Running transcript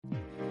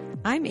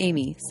I'm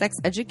Amy, sex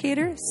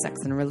educator, sex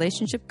and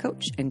relationship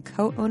coach, and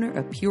co-owner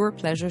of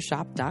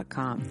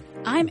PurePleasureShop.com.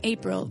 I'm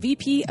April,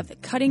 VP of the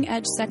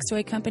cutting-edge sex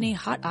toy company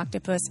Hot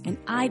Octopus, and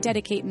I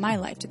dedicate my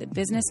life to the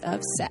business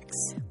of sex.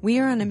 We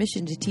are on a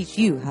mission to teach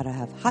you how to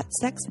have hot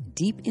sex,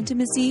 deep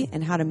intimacy,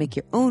 and how to make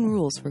your own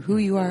rules for who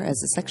you are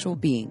as a sexual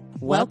being.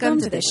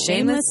 Welcome to the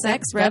Shameless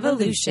Sex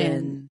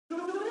Revolution.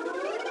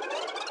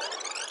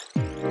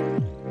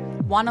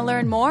 Want to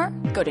learn more?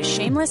 Go to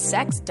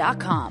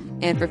shamelesssex.com.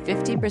 And for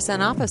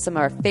 50% off of some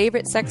of our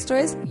favorite sex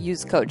toys,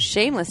 use code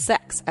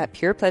SHAMELESSSEX at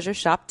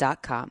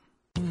PurePleasureShop.com.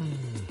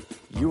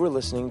 You are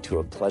listening to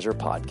a Pleasure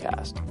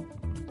Podcast.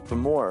 For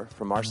more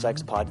from our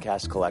Sex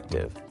Podcast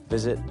Collective,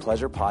 visit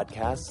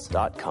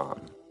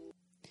PleasurePodcasts.com.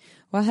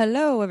 Well,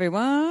 hello,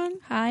 everyone.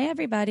 Hi,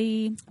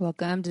 everybody.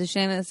 Welcome to the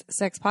Shameless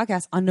Sex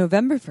Podcast on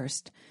November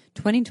 1st,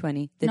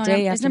 2020,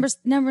 day after...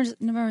 November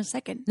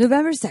 2nd.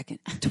 November 2nd,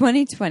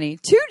 2020,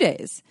 2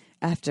 days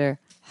after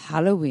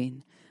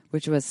Halloween,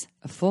 which was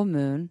a full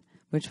moon,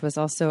 which was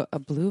also a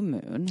blue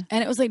moon.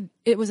 And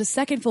it was a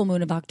second full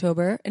moon of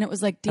October, and it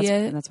was like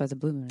And that's why it's a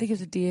blue moon. I think it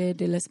was Dia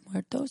de los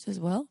Muertos as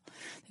well. I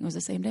think it was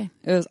the same day.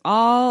 It was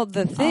all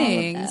the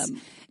things.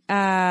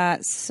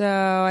 So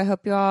I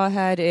hope you all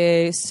had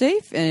a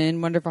safe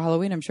and wonderful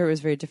Halloween. I'm sure it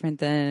was very different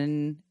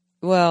than,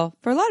 well,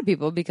 for a lot of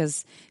people,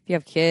 because if you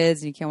have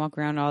kids and you can't walk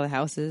around all the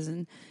houses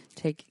and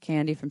take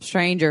candy from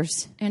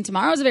strangers. And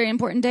tomorrow is a very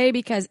important day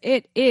because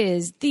it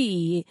is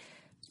the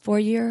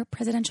 4-year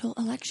presidential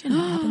election. It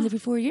happens every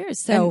 4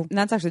 years. So And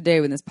that's actually the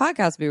day when this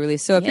podcast will be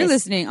released. So if you're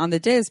listening on the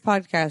day this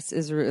podcast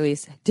is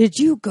released, did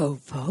you go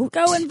vote?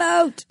 go and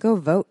vote. Go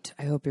vote.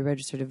 I hope you're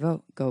registered to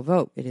vote. Go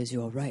vote. It is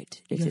your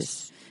right. It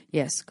is.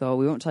 Yes, go.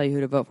 We won't tell you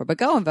who to vote for, but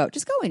go and vote.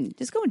 Just go and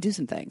do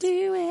some things.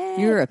 Do it.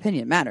 Your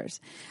opinion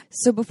matters.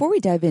 So before we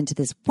dive into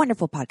this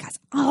wonderful podcast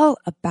all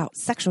about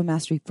sexual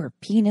mastery for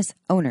penis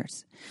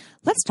owners,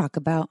 let's talk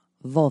about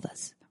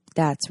vulvas.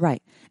 That's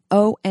right.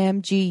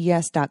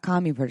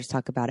 OMGyes.com. You've heard us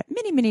talk about it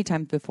many, many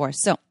times before.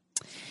 So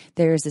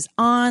there's this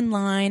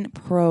online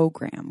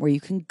program where you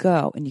can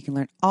go and you can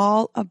learn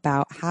all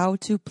about how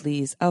to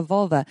please a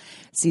vulva.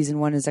 Season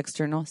 1 is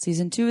external.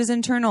 Season 2 is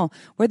internal.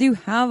 Whether you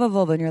have a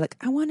vulva and you're like,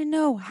 I want to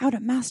know how to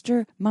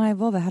master my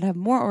vulva, how to have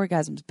more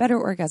orgasms, better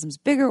orgasms,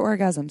 bigger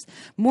orgasms,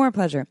 more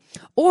pleasure.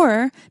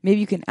 Or maybe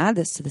you can add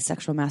this to the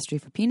sexual mastery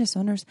for penis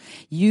owners.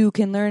 You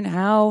can learn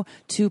how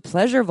to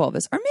pleasure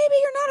vulvas. Or maybe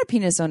you're not a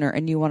penis owner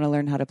and you want to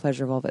learn how to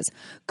pleasure vulvas.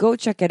 Go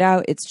check it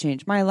out. It's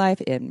changed my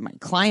life and my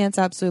clients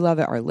absolutely love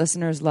it. Our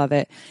listeners love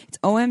it. It's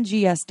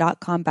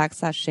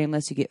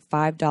omgs.com/shameless. You get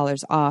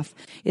 $5 off.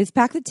 It's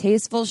packed with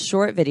tasteful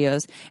short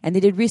videos, and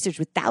they did research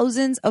with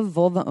thousands of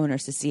vulva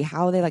owners to see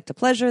how they like to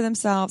pleasure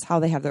themselves,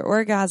 how they have their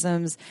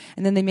orgasms,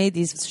 and then they made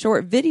these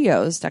short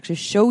videos to actually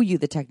show you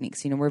the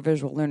techniques. You know, we're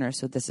visual learners,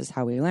 so this is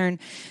how we learn.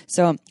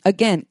 So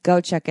again,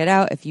 go check it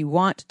out if you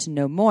want to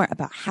know more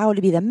about how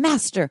to be the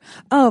master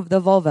of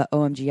the vulva.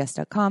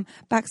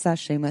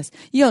 omgs.com/shameless.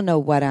 You'll know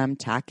what I'm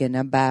talking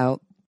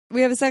about.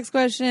 We have a sex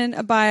question,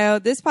 a bio.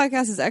 This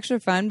podcast is extra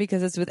fun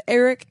because it's with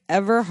Eric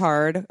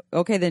Everhard.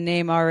 Okay, the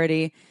name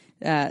already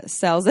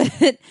sells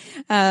it.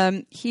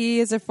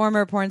 He is a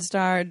former porn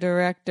star,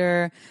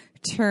 director,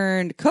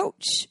 turned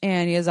coach,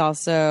 and he is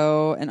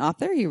also an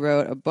author. He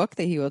wrote a book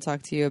that he will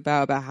talk to you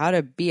about how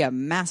to be a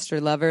master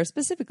lover,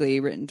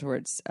 specifically written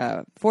towards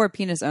for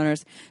penis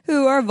owners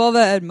who are vulva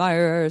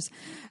admirers.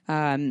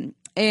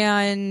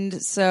 And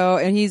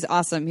he's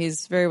awesome.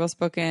 He's very well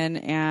spoken.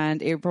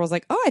 And April's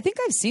like, oh, I think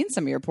I've seen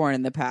some of your porn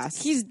in the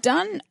past. He's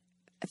done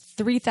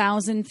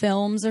 3,000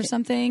 films or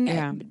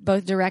something,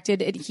 both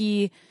directed.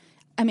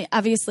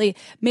 Obviously,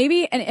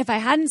 maybe, and if I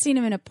hadn't seen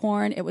him in a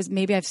porn, it was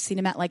maybe I've seen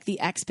him at like the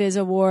XBiz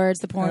Awards,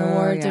 the porn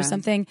awards or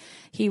something.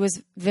 He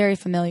was very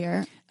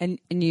familiar. And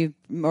you,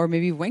 or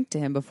maybe you winked to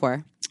him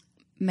before.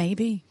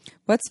 Maybe.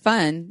 What's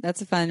fun?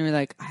 That's a fun. We're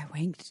like, I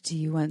winked to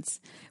you once.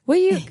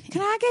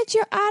 Can I get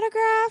your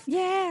autograph?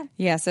 Yeah.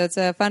 Yeah. So it's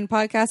a fun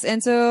podcast.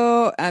 And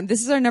so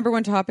this is our number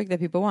one topic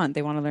that people want.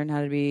 They want to learn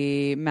how to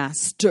be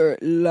master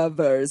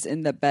lovers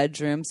in the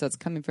bedroom. So it's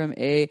coming from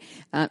is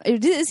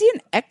he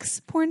an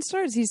ex-porn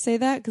star? Does he say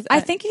that? I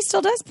think he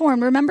still does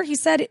porn. Remember, he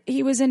said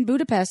he was in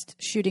Budapest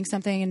shooting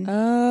something and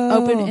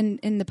open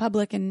in the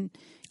public and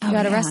he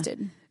got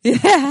arrested.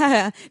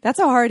 Yeah, that's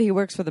how hard he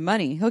works for the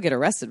money. He'll get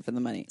arrested for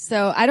the money.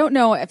 So I don't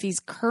know if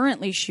he's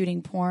currently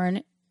shooting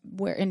porn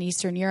in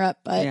Eastern Europe,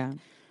 but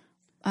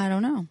I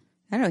don't know.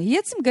 I don't know. He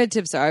had some good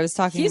tips. So I was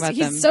talking about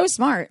them. He's so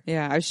smart.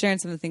 Yeah, I was sharing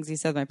some of the things he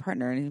said with my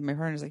partner, and my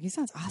partner was like, he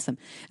sounds awesome.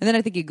 And then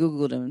I think he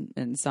Googled him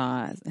and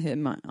saw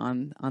him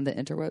on the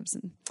interwebs,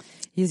 and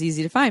he's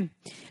easy to find.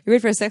 You ready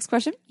for a sex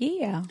question?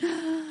 Yeah.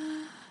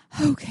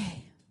 Okay.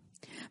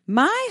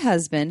 My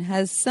husband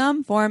has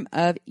some form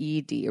of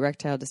ED,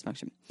 erectile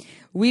dysfunction.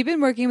 We've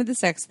been working with a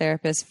sex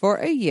therapist for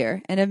a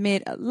year and have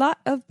made a lot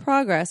of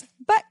progress,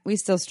 but we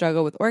still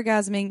struggle with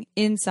orgasming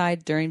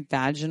inside during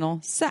vaginal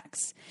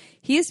sex.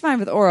 He is fine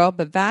with oral,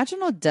 but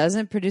vaginal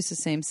doesn't produce the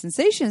same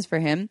sensations for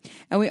him,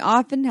 and we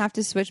often have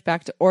to switch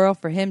back to oral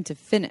for him to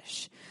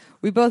finish.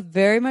 We both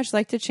very much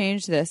like to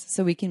change this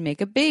so we can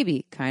make a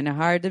baby. Kind of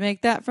hard to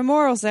make that from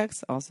oral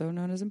sex, also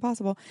known as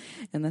impossible,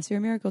 unless you're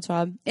a miracle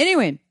child.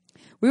 Anyway,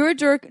 we were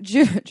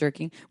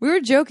jerking. We were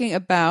joking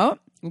about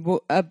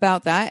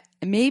that.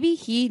 Maybe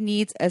he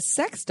needs a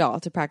sex doll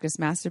to practice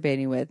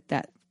masturbating with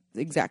that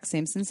exact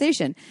same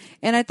sensation.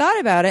 And I thought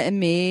about it, and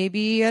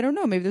maybe, I don't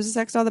know, maybe there's a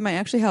sex doll that might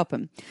actually help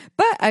him.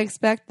 But I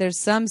expect there's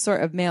some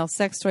sort of male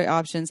sex toy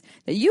options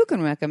that you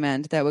can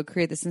recommend that would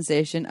create the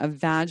sensation of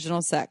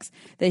vaginal sex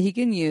that he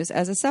can use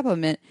as a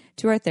supplement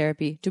to our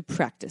therapy to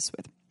practice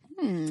with.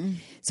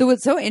 So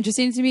what's so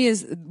interesting to me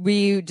is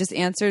we just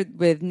answered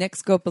with Nick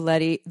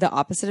Scopoletti the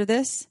opposite of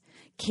this.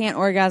 Can't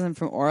orgasm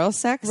from oral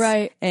sex,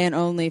 right? And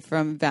only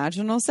from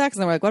vaginal sex.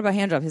 And we're like, what about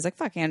hand jobs? He's like,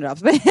 fuck hand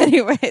jobs. But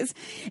anyways,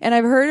 and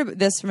I've heard of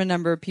this from a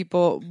number of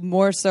people,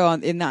 more so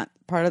in that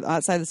part of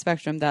outside the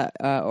spectrum that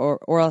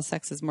oral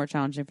sex is more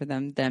challenging for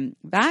them than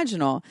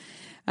vaginal.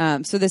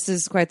 So this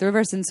is quite the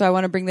reverse. And so I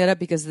want to bring that up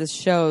because this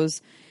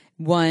shows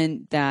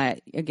one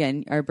that,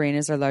 again, our brain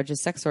is our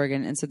largest sex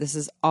organ. And so this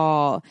is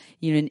all,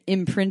 an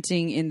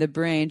imprinting in the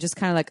brain, just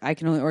kind of like I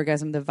can only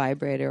orgasm with a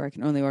vibrator or I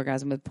can only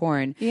orgasm with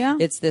porn. Yeah.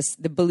 It's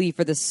the belief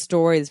or the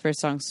story, this very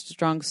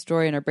strong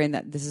story in our brain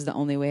that this is the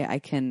only way I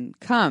can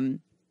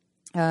come.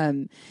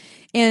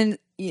 And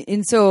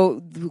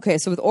so, okay,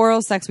 so with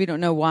oral sex, we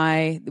don't know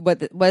why.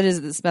 What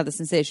is this about the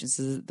sensations?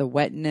 Is it the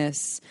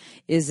wetness?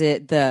 Is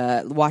it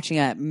the watching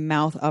a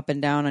mouth up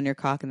and down on your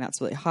cock and that's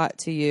really hot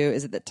to you?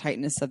 Is it the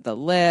tightness of the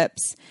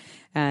lips?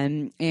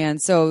 And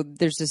so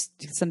there's just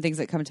some things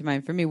that come to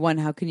mind for me. One,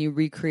 how can you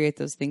recreate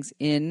those things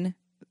in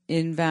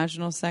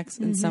vaginal sex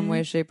in some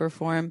way, shape, or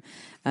form?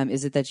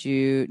 Is it that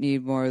you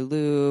need more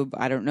lube?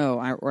 I don't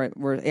know.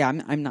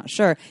 I'm not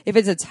sure. If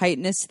it's a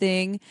tightness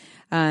thing,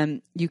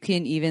 you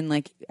can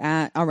even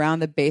around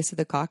the base of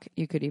the cock,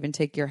 you could even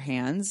take your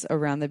hands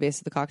around the base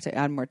of the cock to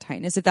add more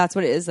tightness. If that's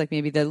what it is, like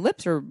maybe the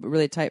lips are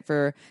really tight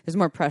there's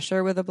more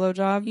pressure with a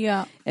blowjob.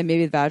 Yeah. And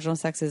maybe the vaginal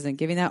sex isn't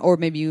giving that. Or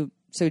maybe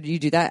so do you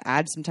do that?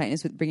 Add some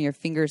tightness with bringing your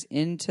fingers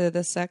into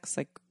the sex,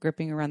 like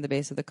gripping around the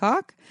base of the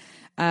cock.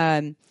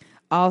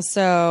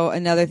 Also,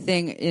 another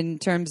thing in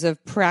terms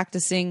of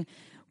practicing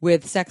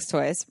with sex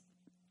toys,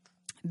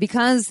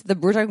 because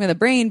we're talking about the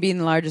brain being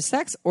the largest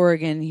sex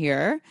organ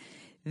here,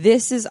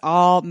 this is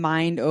all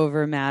mind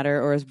over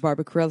matter, or as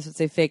Barbara Carrillo would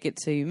say, fake it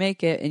till you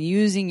make it, and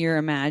using your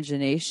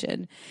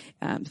imagination.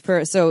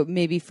 So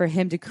maybe for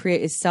him to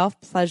create a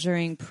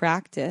self-pleasuring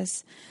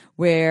practice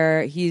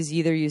where he's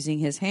either using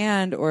his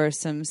hand or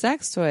some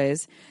sex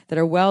toys that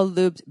are well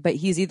lubed, but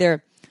he's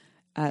either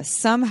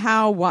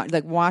somehow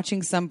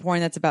watching some porn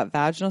that's about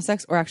vaginal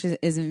sex, or actually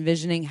is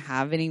envisioning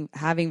having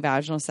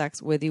vaginal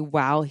sex with you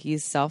while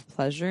he's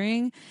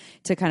self-pleasuring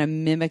to kind of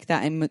mimic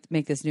that and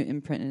make this new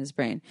imprint in his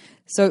brain.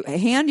 So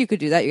hand, you could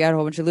do that. You got a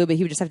whole bunch of lube, but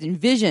he would just have to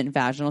envision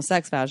vaginal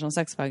sex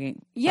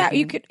fucking. Yeah,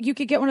 you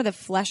could get one of the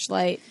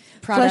Fleshlight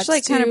products.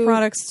 Fleshlight kind of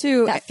products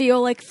too that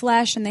feel like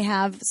flesh, and they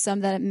have some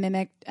that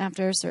mimic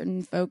after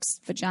certain folks'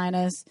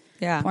 vaginas.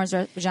 Yeah. Porn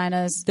stars'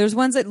 vaginas. There's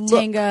ones that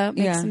Tenga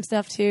makes some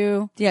stuff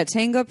too. Yeah,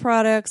 Tenga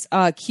products.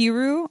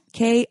 Kiiroo,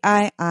 Kiiroo.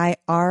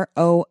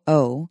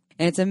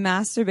 And it's a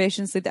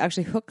masturbation sleeve that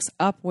actually hooks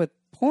up with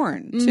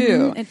porn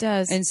too. It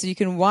does. And so you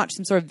can watch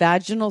some sort of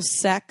vaginal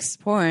sex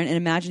porn and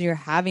imagine you're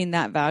having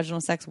that vaginal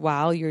sex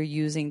while you're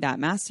using that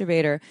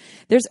masturbator.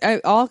 There's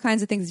all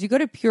kinds of things. If you go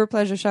to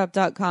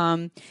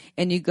purepleasureshop.com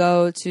and you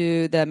go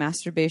to the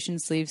masturbation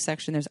sleeve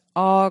section, there's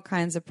all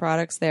kinds of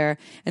products there.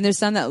 And there's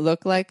some that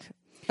look like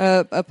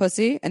a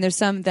pussy, and there's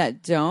some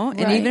that don't.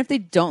 And even if they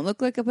don't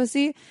look like a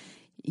pussy,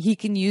 he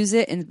can use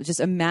it and just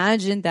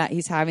imagine that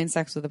he's having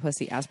sex with a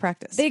pussy as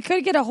practice. They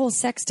could get a whole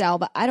sex doll,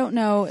 but I don't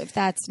know if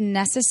that's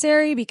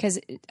necessary because,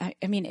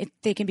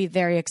 they can be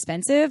very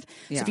expensive.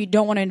 Yeah. So if you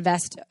don't want to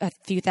invest a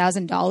few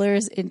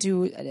 $1,000s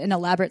into an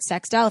elaborate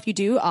sex doll, if you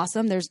do,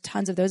 awesome. There's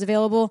tons of those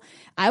available.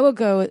 I will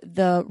go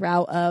the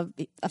route of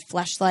a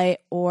Fleshlight,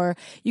 or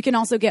you can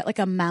also get like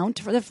a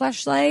mount for the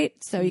Fleshlight,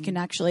 so you can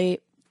actually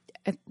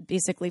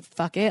basically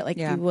fuck it like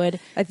you would.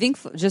 I think,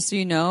 just so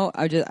you know,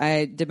 I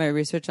did my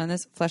research on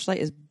this. Fleshlight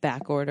is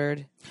back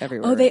ordered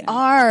everywhere. Oh, they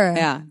are.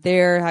 Yeah,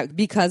 they're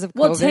because of COVID.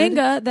 Well,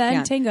 Tenga.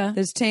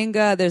 There's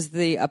Tenga. There's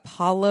the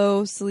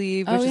Apollo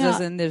sleeve, which is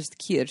there's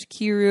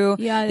Kiiroo.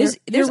 Yeah,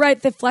 you're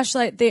right. The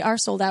Fleshlight, they are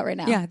sold out right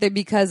now. Yeah,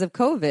 because of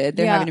COVID,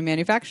 they're having a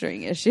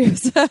manufacturing issue.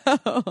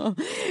 So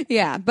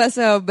yeah, but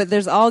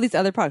there's all these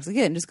other products.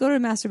 Again, just go to the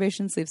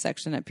masturbation sleeve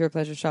section at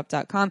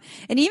purepleasureshop.com,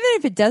 and even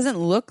if it doesn't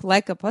look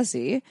like a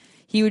pussy,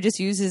 he would just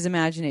use his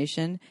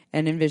imagination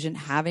and envision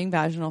having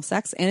vaginal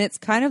sex. And it's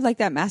kind of like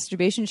that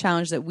masturbation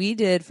challenge that we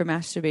did for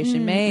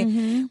Masturbation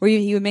May, where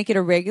he would make it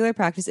a regular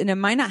practice. And it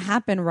might not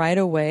happen right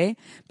away,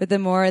 but the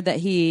more that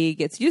he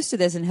gets used to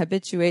this and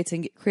habituates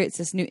and creates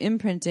this new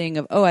imprinting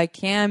of, I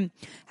can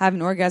have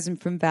an orgasm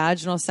from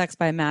vaginal sex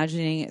by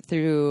imagining it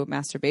through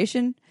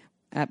masturbation,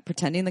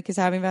 pretending like he's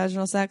having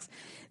vaginal sex,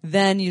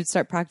 then you'd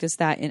start practice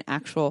that in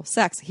actual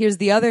sex. Here's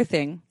the other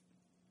thing.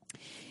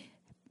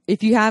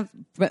 if you have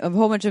a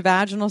whole bunch of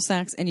vaginal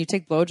sex and you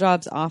take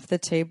blowjobs off the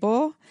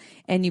table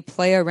and you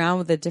play around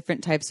with the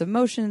different types of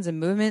motions and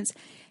movements,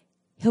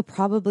 he'll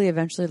probably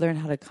eventually learn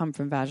how to come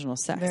from vaginal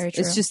sex. Very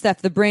true. It's just that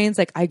if the brain's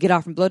like, I get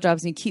off from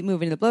blowjobs and you keep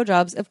moving to the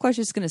blowjobs, of course,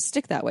 it's going to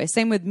stick that way.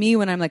 Same with me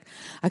when I'm like,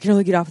 I can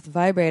only get off with the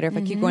vibrator. If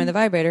I keep going to the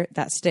vibrator,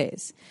 that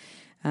stays.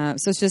 So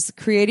it's just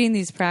creating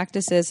these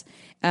practices.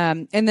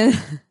 And then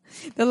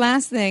the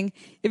last thing,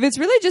 if it's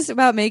really just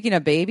about making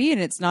a baby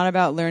and it's not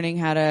about learning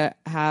how to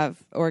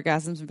have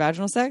orgasms from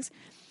vaginal sex,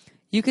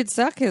 you could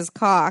suck his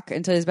cock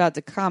until he's about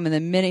to come, and the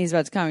minute he's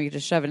about to come, you could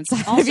just shove it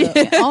inside of you.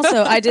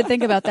 Also, I did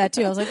think about that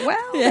too. I was like,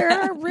 well, there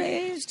are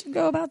ways to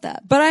go about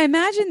that. But I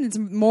imagine it's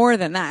more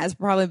than that. It's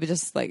probably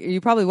just like, you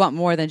probably want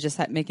more than just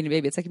making a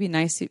baby. It's like, it'd be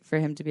nice for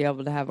him to be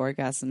able to have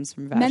orgasms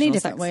from vaginal Many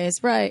different sex.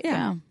 ways, right?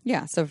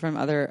 Yeah. So from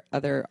other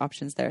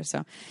options there.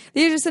 So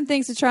these are some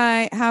things to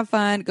try. Have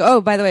fun.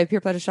 Oh, by the way,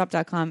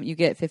 purepleasureshop.com, you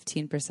get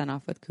 15%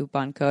 off with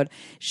coupon code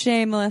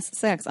Shameless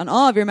Sex on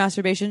all of your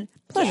masturbation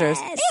pleasures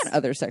and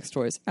other sex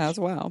toys as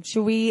well.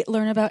 Should we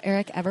learn about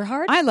Eric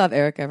Everhard? I love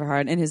Eric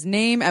Everhard and his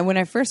name. And when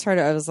I first heard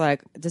it, I was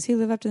like, does he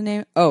live up to the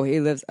name? Oh, he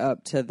lives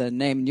up to the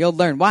name. And you'll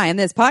learn why in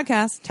this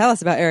podcast. Tell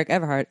us about Eric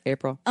Everhard,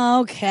 April.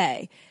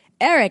 Okay.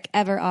 Eric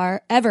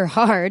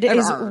Everhard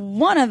is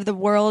one of the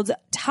world's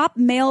top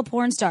male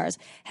porn stars,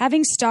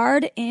 having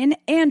starred in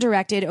and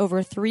directed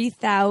over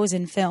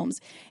 3,000 films.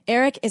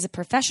 Eric is a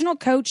professional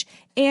coach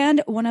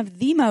and one of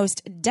the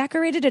most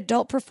decorated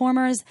adult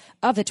performers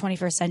of the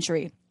 21st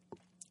century.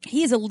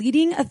 He is a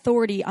leading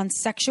authority on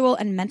sexual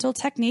and mental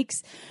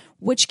techniques,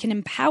 which can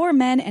empower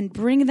men and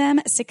bring them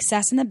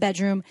success in the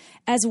bedroom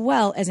as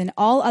well as in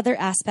all other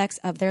aspects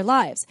of their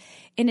lives.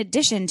 In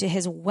addition to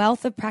his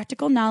wealth of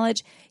practical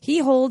knowledge, he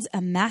holds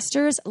a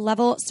master's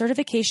level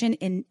certification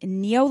in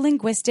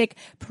neolinguistic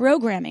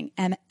programming,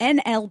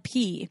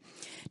 NLP.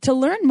 To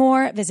learn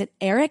more, visit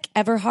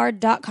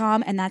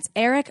ericeverhard.com, and that's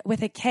Eric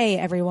with a K,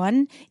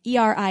 everyone.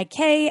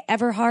 ERIK,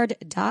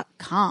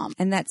 Everhard.com.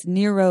 And that's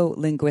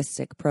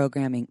neuro-linguistic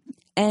programming,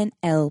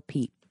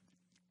 NLP.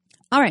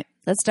 All right,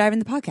 let's dive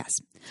into the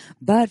podcast.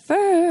 But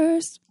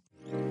first,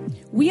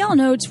 we all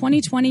know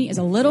 2020 is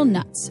a little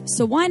nuts,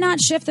 so why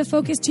not shift the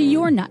focus to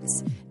your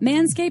nuts?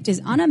 Manscaped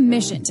is on a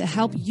mission to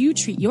help you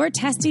treat your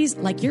testes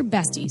like your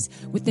besties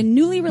with the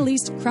newly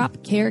released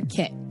Crop Care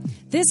Kit.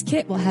 This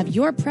kit will have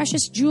your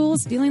precious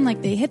jewels feeling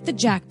like they hit the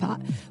jackpot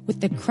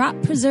with the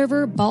Crop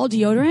Preserver Ball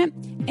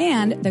Deodorant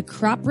and the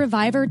Crop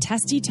Reviver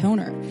Testy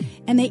Toner.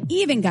 And they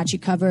even got you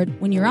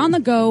covered when you're on the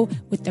go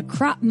with the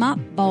Crop Mop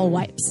Ball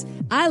Wipes.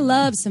 I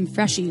love some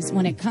freshies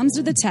when it comes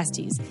to the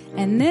testes,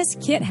 and this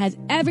kit has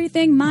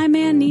everything my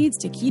man needs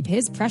to keep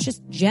his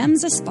precious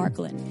gems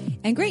a-sparkling.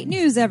 And great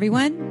news,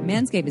 everyone!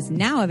 Manscaped is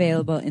now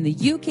available in the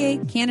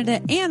UK,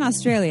 Canada, and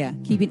Australia,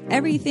 keeping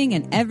everything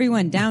and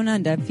everyone down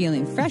under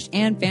feeling fresh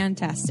and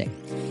fantastic.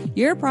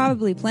 You're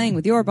probably playing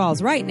with your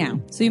balls right now,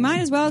 so you might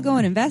as well go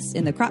and invest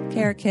in the Crop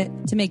Care Kit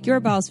to make your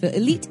balls feel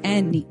elite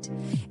and neat.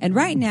 And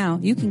right now,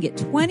 you can get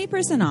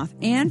 20% off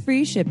and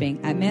free shipping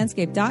at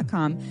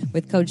manscaped.com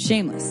with code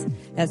SHAMELESS.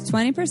 That's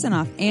 20%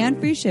 off and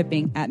free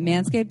shipping at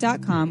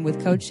manscaped.com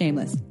with code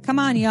SHAMELESS. Come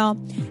on, y'all.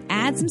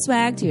 Add some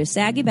swag to your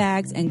saggy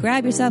bags and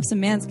grab yourself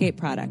some Manscaped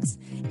products.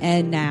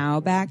 And now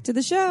back to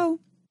the show.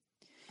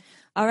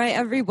 All right,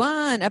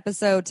 everyone.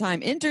 Episode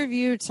time,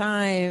 interview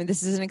time.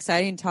 This is an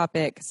exciting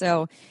topic.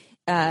 So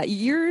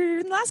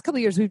in the last couple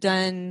of years, we've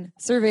done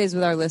surveys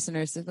with our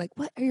listeners of like,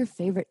 what are your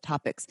favorite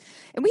topics?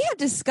 And we have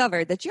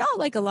discovered that y'all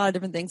like a lot of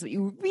different things, but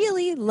you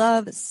really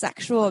love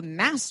sexual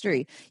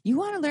mastery. You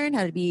want to learn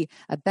how to be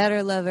a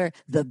better lover,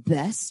 the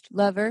best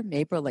lover.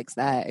 April likes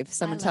that. If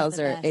someone tells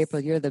her, best.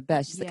 April, you're the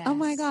best, she's like, oh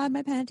my God,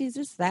 my panties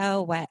are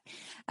so wet.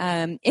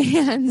 And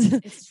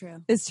it's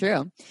true. It's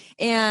true.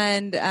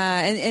 And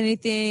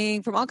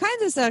anything from all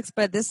kinds of sex,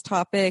 but this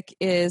topic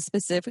is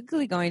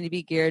specifically going to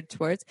be geared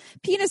towards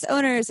penis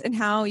owners and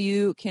how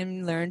you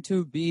can learn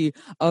to be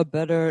a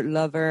better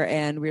lover.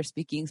 And we're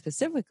speaking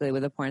specifically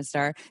with a porn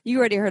star. You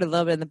already heard a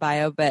little bit in the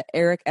bio, but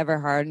Eric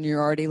Everhard, and you're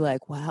already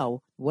like,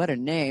 wow, what a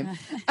name.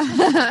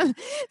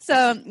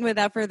 So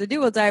without further ado,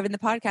 we'll dive in the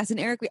podcast. And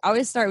Eric, we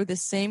always start with the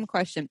same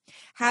question.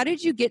 How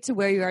did you get to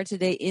where you are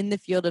today in the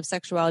field of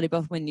sexuality,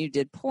 both when you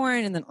did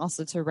porn and then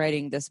also to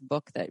writing this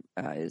book that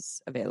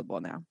is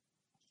available now?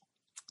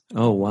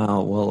 Oh,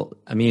 wow. Well,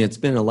 I mean, it's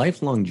been a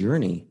lifelong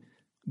journey,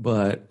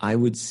 but I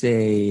would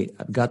say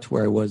I got to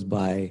where I was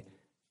by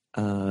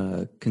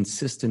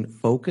consistent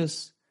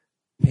focus,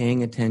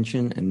 paying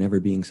attention, and never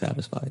being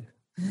satisfied.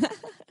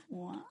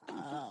 Wow.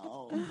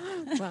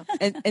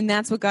 And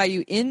that's what got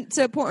you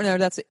into porn, or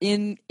that's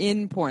in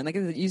porn? Like,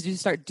 you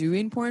start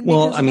doing porn?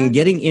 Well, I mean,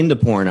 getting into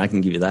porn, I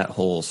can give you that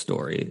whole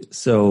story.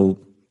 So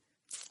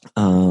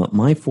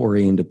my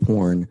foray into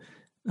porn,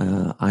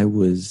 I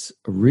was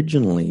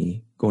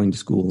originally going to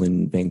school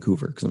in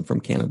Vancouver because I'm from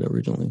Canada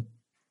originally.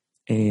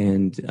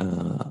 And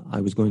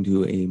I was going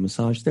to a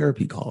massage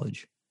therapy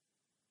college.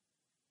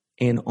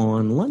 And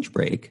on lunch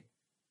break,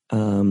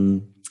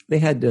 they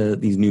had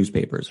these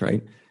newspapers,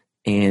 right?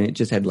 And it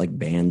just had like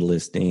band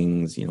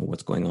listings, you know,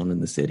 what's going on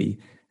in the city.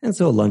 And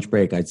so lunch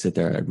break, I'd sit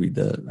there, I'd read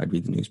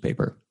the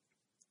newspaper.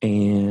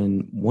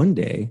 And one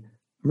day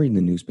I'm reading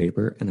the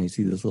newspaper and I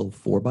see this little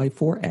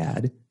 4x4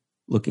 ad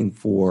looking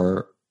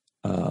for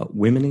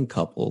women and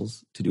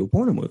couples to do a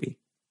porno movie.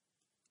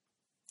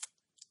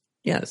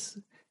 Yes.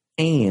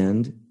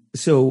 And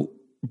so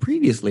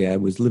previously I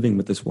was living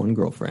with this one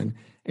girlfriend,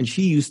 and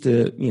she used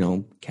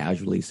to,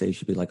 casually say,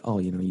 she'd be like, oh,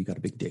 you got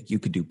a big dick. You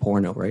could do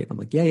porno, right? I'm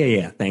like,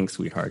 yeah. Thanks,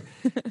 sweetheart.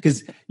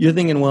 Because you're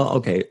thinking, well,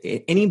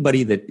 okay,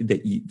 anybody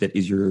that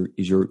is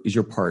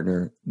your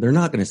partner, they're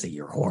not going to say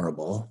you're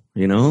horrible,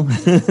 They're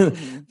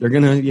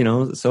going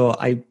to, so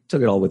I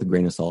took it all with a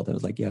grain of salt. I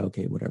was like, yeah,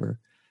 okay, whatever.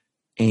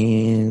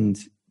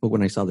 But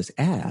when I saw this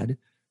ad,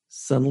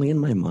 suddenly in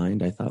my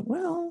mind, I thought,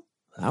 well,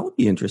 that would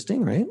be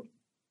interesting, right?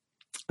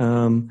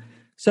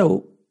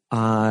 So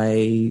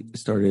I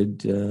started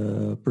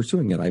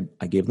pursuing it.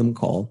 I gave them a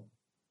call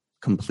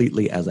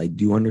completely, as I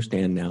do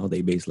understand now.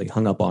 They basically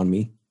hung up on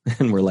me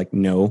and were like,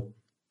 no,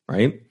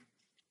 right?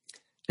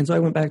 And so I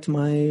went back to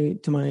my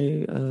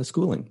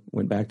schooling,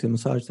 went back to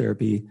massage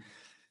therapy,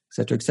 et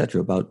cetera, et cetera.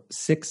 About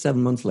 6-7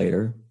 months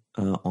later,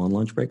 on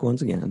lunch break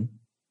once again,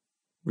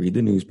 read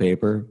the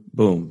newspaper,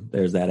 boom,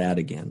 there's that ad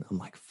again. I'm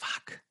like,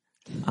 fuck.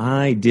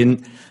 I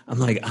didn't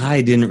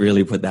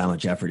really put that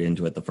much effort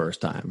into it the first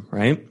time,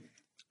 right?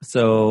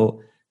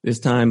 So this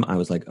time I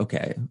was like,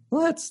 okay,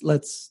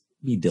 let's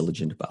be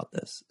diligent about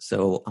this.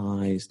 So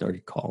I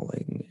started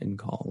calling.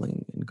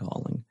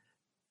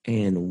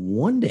 And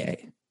one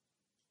day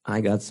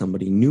I got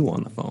somebody new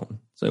on the phone.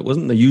 So it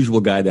wasn't the usual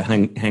guy that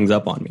hangs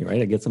up on me,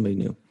 right? I get somebody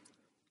new.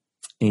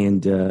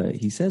 And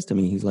he says to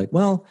me, he's like,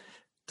 well,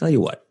 tell you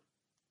what,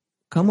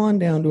 come on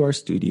down to our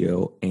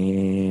studio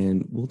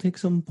and we'll take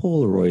some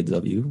Polaroids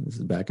of you. This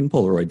is back in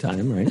Polaroid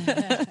time,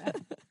 right?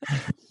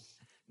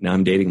 Now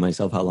I'm dating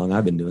myself how long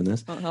I've been doing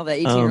this. All the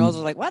 18-year-olds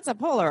are like, what's a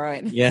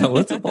Polaroid? Yeah,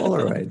 what's a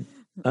Polaroid?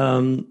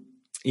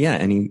 Yeah,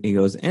 and he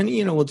goes, and,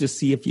 we'll just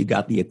see if you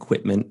got the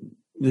equipment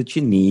that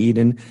you need.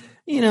 And,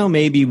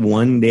 maybe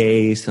one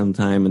day,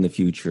 sometime in the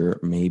future,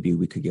 maybe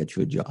we could get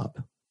you a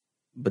job.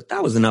 But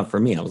that was enough for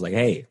me. I was like,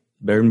 hey,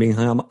 better than being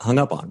hung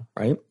up on,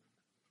 right?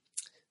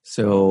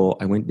 So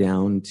I went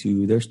down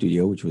to their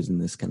studio, which was in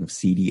this kind of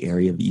seedy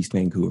area of East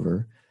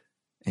Vancouver,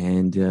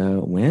 and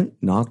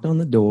knocked on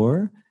the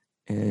door.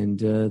 And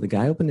the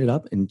guy opened it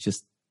up and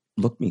just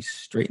looked me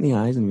straight in the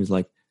eyes and he was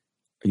like,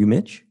 are you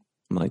Mitch?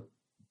 I'm like,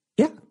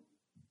 yeah.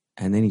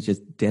 And then he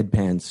just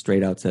deadpan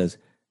straight out says,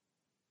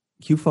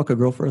 can you fuck a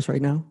girl for us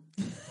right now?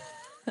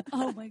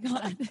 Oh my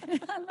God.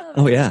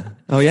 Oh yeah.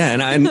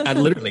 And I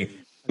literally,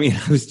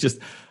 I was just,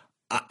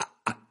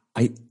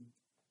 I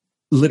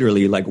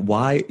literally like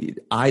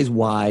eyes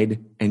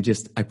wide, and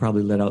just, I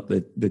probably let out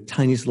the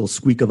tiniest little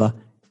squeak of a,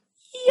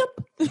 yep,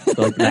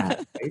 like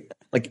that. Right?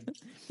 Like,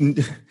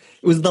 it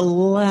was the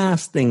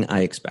last thing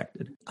I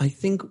expected. I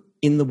think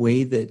in the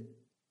way that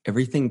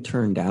everything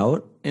turned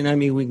out, and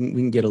we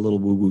can get a little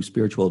woo-woo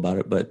spiritual about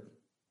it, but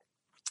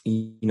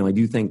I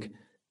do think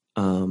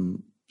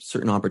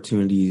certain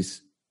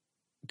opportunities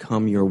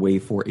come your way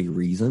for a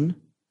reason.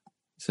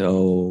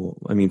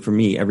 So, for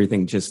me,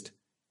 everything just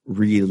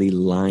really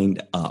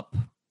lined up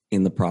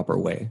in the proper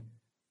way.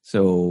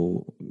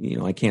 So,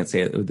 I can't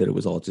say that it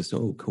was all just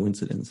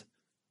coincidence.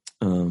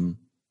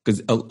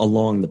 Because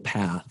along the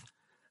path,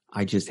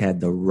 I just had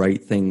the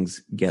right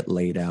things get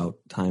laid out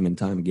time and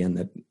time again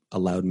that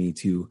allowed me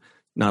to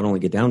not only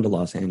get down to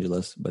Los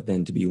Angeles, but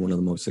then to be one of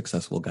the most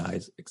successful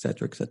guys, et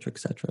cetera, et cetera, et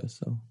cetera.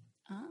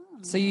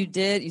 So you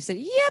said,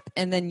 yep.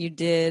 And then you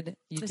did.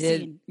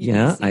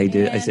 Yeah, I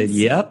did. I said,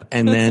 yep.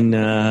 And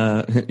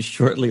then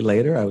shortly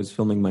later, I was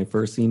filming my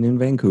first scene in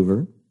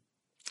Vancouver.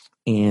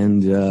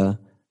 And,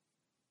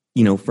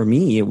 for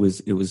me, it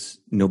was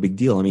no big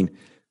deal.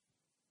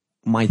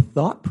 My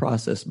thought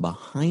process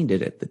behind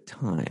it at the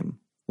time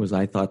was,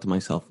 I thought to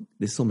myself,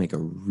 this will make a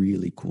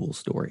really cool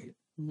story.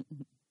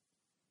 Mm-hmm.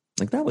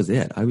 Like, that was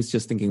it. I was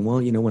just thinking,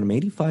 well, when I'm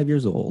 85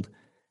 years old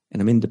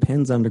and I'm in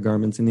Depends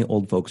undergarments in the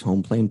old folks'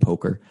 home playing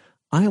poker,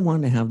 I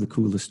want to have the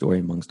coolest story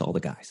amongst all the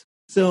guys.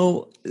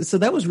 So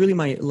that was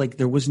really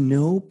there was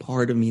no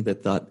part of me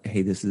that thought,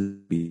 hey, this is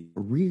a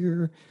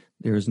career.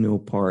 There's no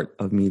part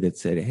of me that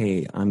said,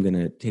 hey, I'm going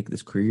to take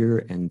this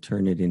career and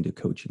turn it into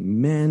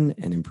coaching men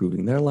and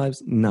improving their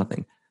lives.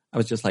 Nothing. I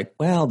was just like,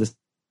 well, this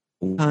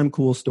time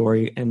cool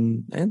story.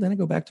 And then I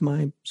go back to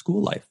my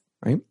school life,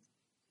 right?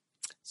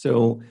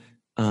 So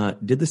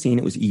did the scene.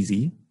 It was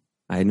easy.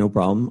 I had no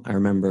problem. I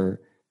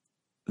remember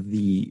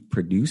the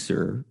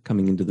producer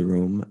coming into the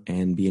room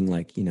and being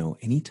like,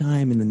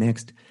 anytime in the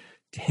next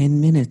 10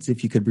 minutes,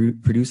 if you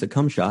could produce a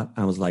cum shot.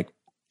 I was like,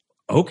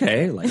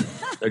 okay, like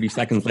 30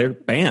 seconds later,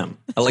 bam.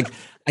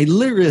 I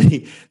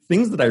literally,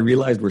 things that I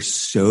realized were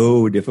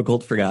so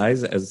difficult for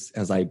guys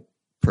as I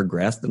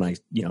progressed and I,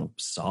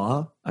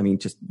 saw,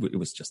 it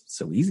was just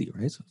so easy,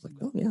 right? So I was like,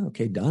 oh yeah,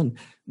 okay, done.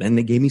 Then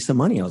they gave me some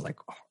money. I was like,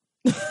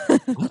 oh,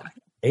 what? I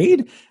paid?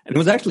 And it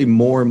was actually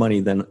more money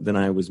than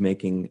I was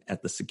making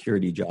at the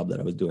security job that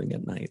I was doing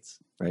at nights,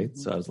 right? Mm-hmm.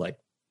 So I was like,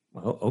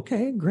 well,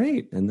 okay,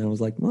 great. And then I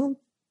was like, well,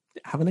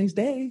 have a nice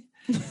day.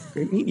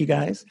 Great meeting you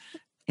guys.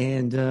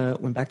 and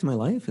went back to my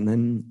life. And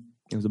then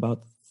it was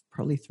about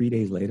probably 3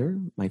 days later,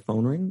 my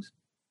phone rings,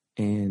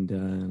 and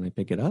I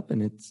pick it up,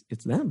 and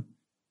it's them.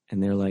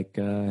 And they're like,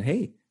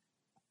 hey,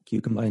 can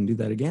you come by and do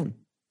that again?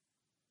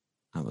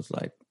 I was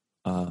like,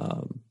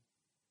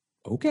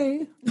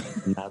 okay.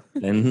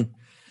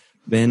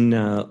 Then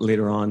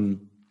later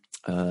on,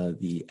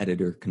 the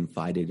editor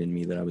confided in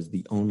me that I was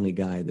the only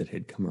guy that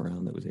had come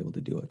around that was able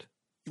to do it.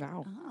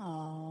 Wow.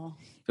 Oh.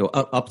 So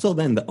up till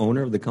then, the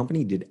owner of the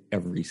company did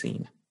every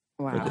scene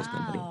for this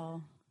company.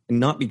 And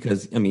not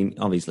because, I mean,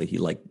 obviously he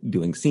liked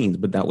doing scenes,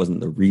 but that wasn't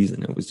the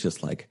reason. It was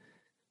just like,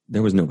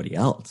 there was nobody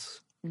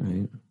else,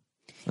 right?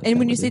 And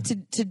when you say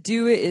to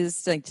do it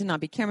is like to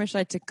not be camera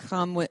shy, to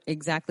come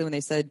exactly when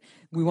they said,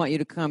 we want you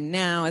to come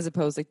now, as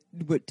opposed to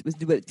what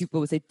people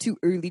would say, too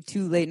early,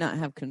 too late, not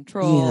have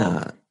control.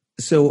 Yeah.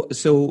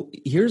 So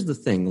here's the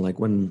thing, like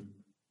when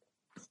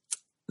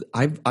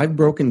I've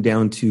broken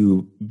down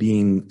to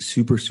being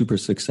super, super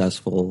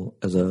successful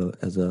as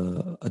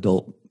a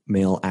adult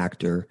male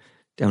actor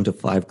down to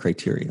 5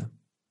 criteria.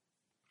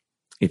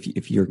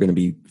 If you're going to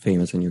be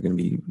famous and you're going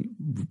to be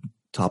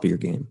top of your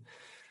game.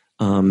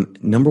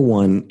 Number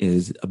 1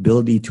 is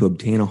ability to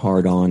obtain a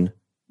hard-on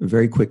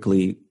very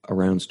quickly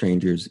around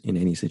strangers in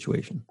any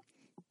situation.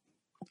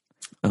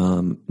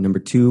 Number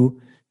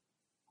 2,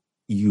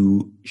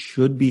 you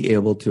should be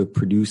able to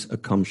produce a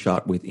cum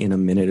shot within a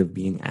minute of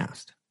being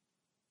asked.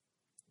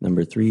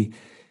 Number 3,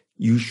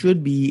 you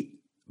should be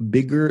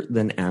bigger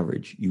than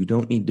average. You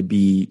don't need to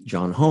be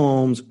John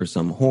Holmes or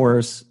some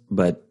horse,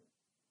 but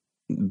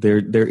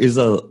there is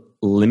a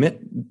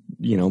limit,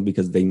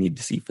 because they need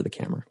to see for the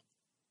camera.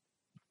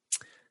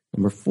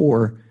 Number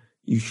 4,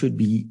 you should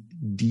be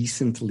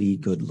decently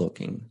good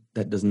looking.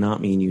 That does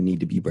not mean you need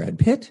to be Brad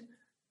Pitt,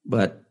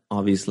 but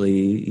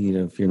obviously,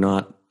 if you're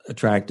not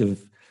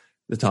attractive,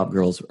 the top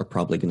girls are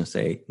probably going to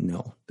say,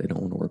 no, they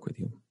don't want to work with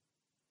you.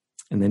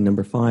 And then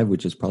number 5,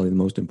 which is probably the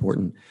most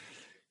important,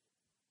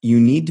 you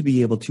need to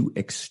be able to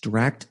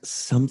extract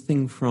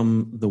something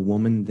from the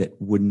woman that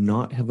would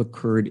not have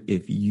occurred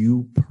if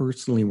you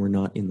personally were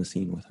not in the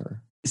scene with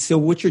her. So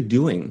what you're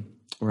doing,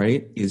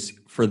 right, is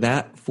for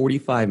that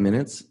 45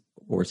 minutes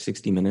or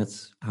 60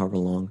 minutes, however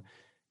long,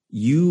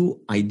 you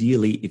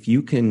ideally, if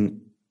you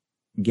can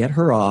get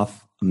her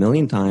off a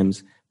million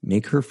times,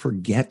 make her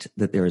forget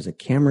that there is a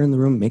camera in the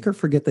room, make her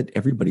forget that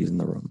everybody's in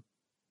the room,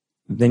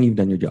 then you've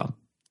done your job.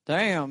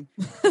 Damn.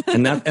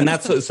 and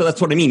that's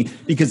what I mean,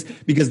 because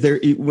there,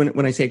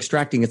 when I say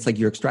extracting, it's like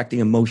you're extracting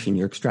emotion,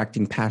 you're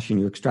extracting passion,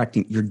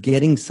 you're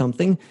getting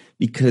something,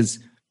 because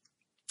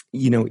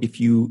if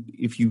you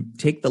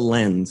take the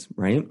lens,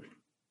 right,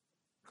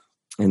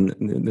 and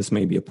this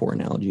may be a poor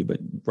analogy, but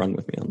run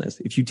with me on this.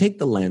 If you take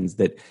the lens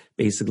that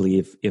basically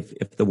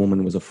if the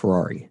woman was a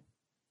Ferrari,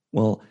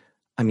 well,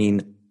 I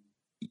mean,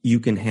 you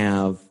can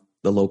have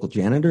the local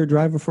janitor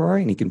drive a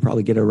Ferrari and he can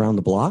probably get it around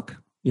the block,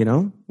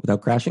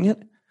 without crashing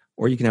it.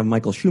 Or you can have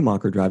Michael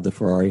Schumacher drive the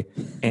Ferrari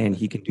and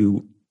he can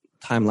do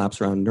time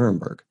lapse around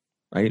Nuremberg,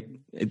 right?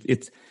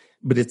 It's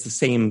the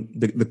same.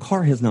 The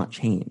car has not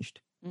changed.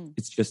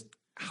 It's just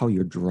how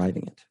you're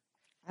driving it.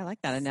 I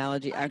like that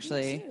analogy,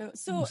 actually.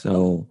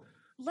 So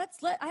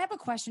I have a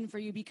question for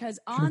you, because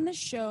on the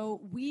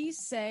show, we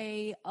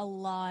say a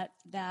lot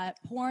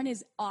that porn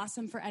is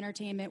awesome for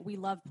entertainment. We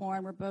love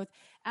porn. We're both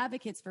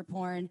advocates for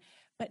porn,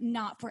 but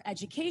not for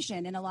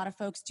education. And a lot of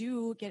folks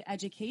do get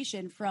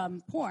education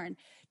from porn.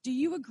 Do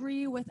you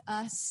agree with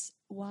us?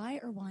 Why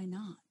or why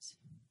not?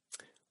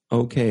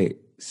 Okay,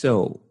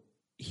 so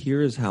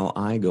here's how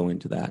I go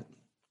into that.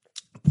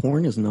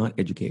 Porn is not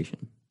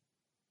education.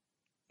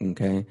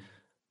 Okay?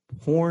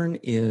 Porn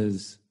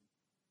is...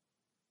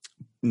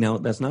 Now,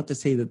 that's not to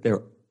say that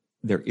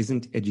there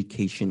isn't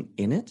education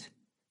in it,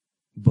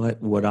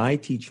 but what I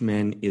teach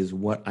men is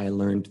what I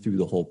learned through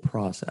the whole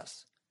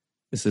process.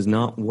 This is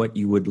not what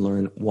you would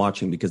learn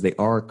watching, because they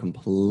are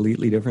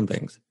completely different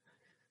things.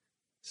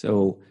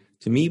 So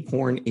to me,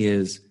 porn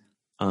is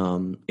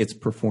it's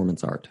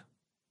performance art,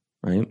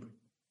 right?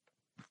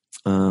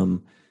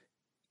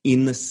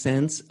 In the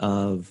sense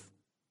of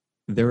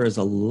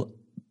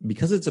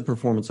because it's a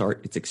performance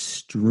art, it's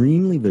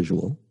extremely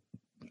visual,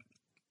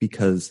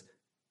 because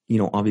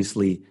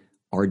obviously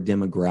our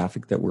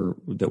demographic that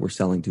we're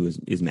selling to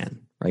is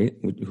men, right?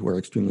 Who are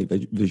extremely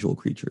visual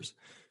creatures.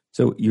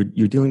 So you're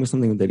dealing with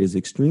something that is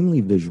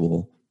extremely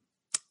visual,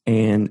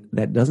 and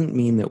that doesn't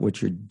mean that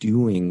what you're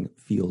doing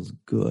feels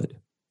good.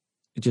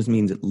 It just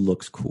means it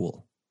looks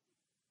cool.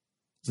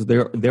 So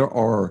there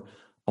are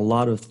a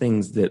lot of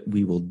things that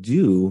we will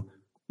do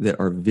that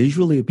are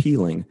visually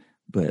appealing,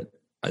 but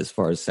as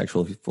far as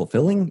sexually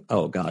fulfilling,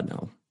 oh God,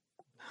 no.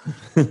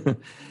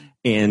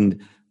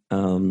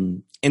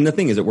 And the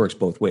thing is, it works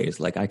both ways.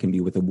 Like, I can be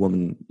with a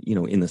woman,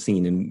 in the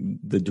scene, and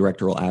the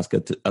director will ask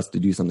us to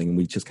do something, and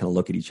we just kind of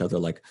look at each other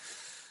like,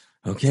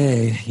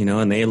 okay,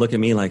 and they look at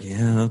me like,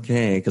 yeah,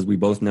 okay, because we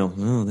both know,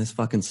 oh, this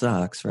fucking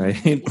sucks,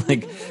 right?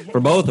 Like, for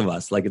both of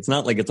us, like, it's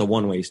not like it's a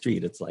one-way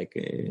street. It's like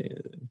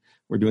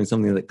we're doing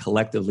something that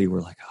collectively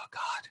we're like, oh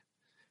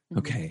God,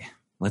 okay,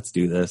 let's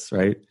do this,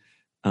 right?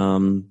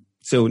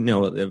 So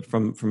no,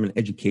 from an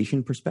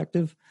education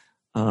perspective,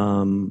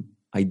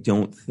 I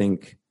don't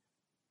think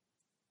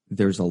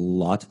there's a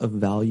lot of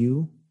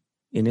value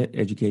in it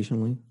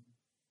educationally.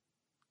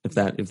 If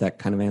that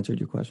kind of answered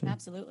your question.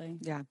 Absolutely.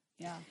 Yeah.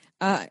 Yeah.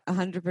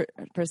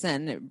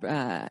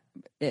 100%.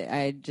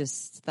 I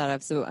just thought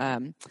of, so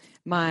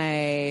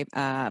my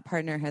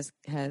partner has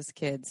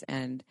kids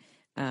and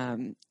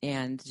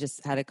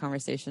just had a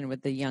conversation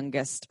with the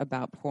youngest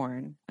about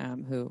porn,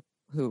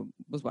 who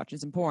was watching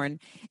some porn,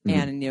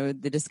 and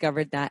they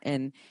discovered that,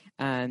 and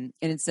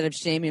instead of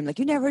shaming him, like,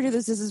 you never do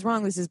this is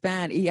wrong, this is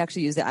bad, he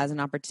actually used it as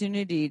an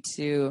opportunity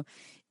to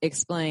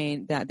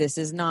explain that this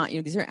is not,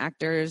 these are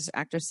actors,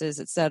 actresses,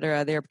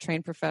 etc. They're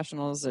trained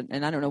professionals,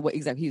 and I don't know what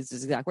exactly he used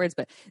his exact words,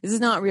 but this is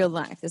not real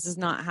life. This is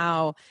not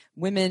how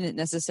women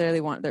necessarily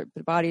want their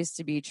bodies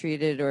to be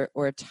treated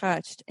or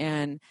touched.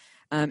 And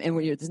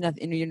there's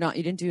nothing, you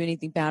didn't do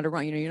anything bad or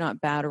wrong. You're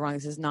not bad or wrong.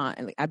 This is not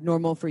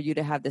abnormal for you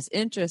to have this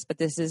interest, but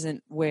this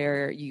isn't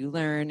where you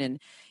learn.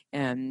 And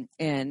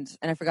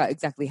I forgot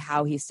exactly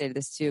how he stated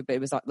this too, but it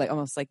was like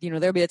almost like,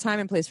 there'll be a time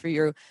and place for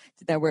you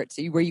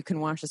where you can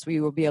watch this, where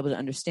you will be able to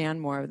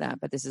understand more of that,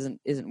 but this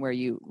isn't where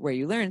you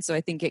learn. So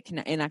I think it can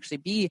actually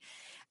be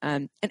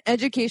an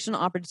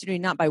educational opportunity,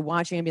 not by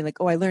watching and being like,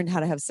 oh, I learned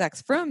how to have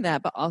sex from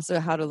that, but also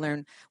how to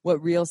learn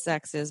what real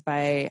sex is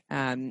by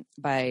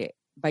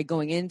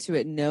going into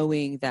it,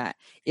 knowing that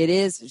it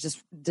is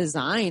just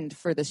designed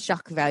for the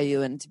shock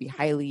value and to be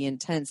highly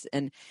intense.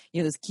 And,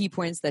 those key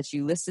points that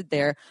you listed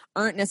there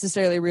aren't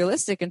necessarily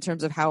realistic in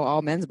terms of how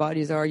all men's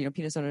bodies are,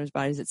 penis owners'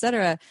 bodies,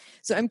 etc.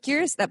 So I'm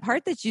curious, that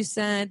part that you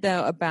said,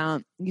 though,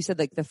 about, you said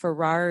like the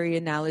Ferrari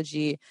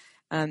analogy.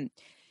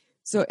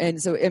 So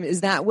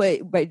is that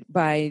what,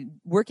 by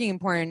working in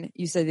porn,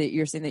 you said that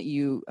you're saying that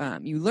you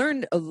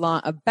learned a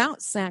lot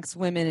about sex,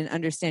 women, and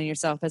understanding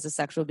yourself as a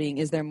sexual being.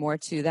 Is there more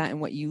to that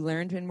and what you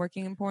learned in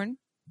working in porn?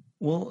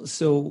 Well,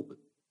 so,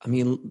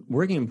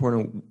 working in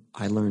porn,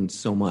 I learned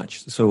so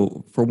much.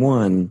 So for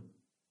one,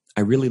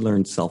 I really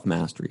learned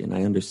self-mastery, and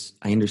I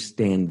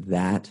understand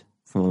that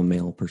from a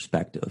male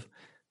perspective,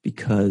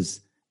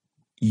 because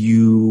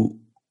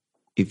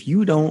if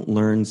you don't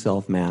learn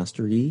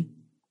self-mastery,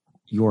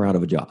 you're out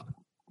of a job.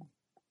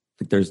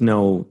 Like there's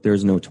no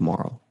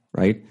tomorrow,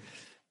 right?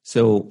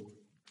 So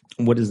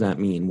what does that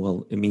mean?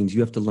 Well, it means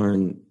you have to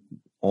learn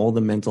all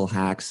the mental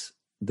hacks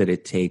that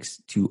it takes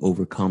to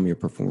overcome your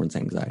performance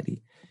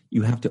anxiety.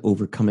 You have to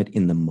overcome it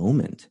in the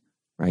moment,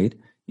 right?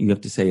 You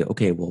have to say,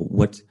 okay, well,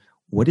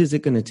 what is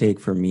it going to take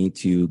for me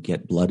to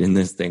get blood in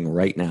this thing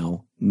right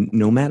now,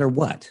 no matter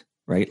what,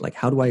 right? Like,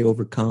 how do I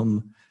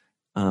overcome,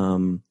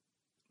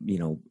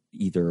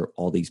 either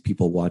all these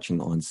people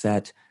watching on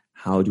set?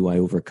 How do I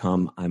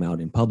overcome I'm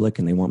out in public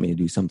and they want me to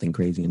do something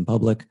crazy in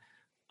public?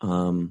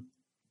 The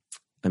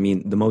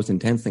most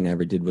intense thing I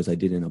ever did was I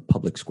did in a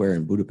public square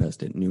in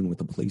Budapest at noon with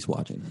the police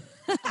watching.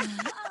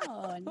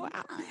 Oh, wow.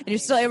 And you're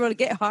still able to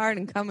get hard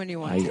and come when you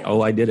want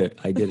to. I did it.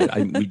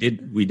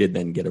 We did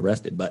then get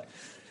arrested, but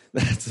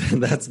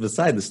that's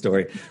beside the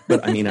story.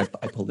 But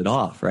I pulled it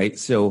off, right?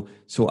 So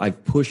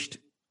I've pushed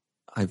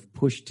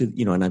to,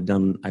 and I've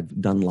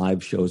done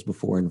live shows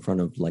before in front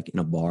of, like, in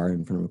a bar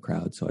in front of a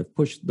crowd. So I've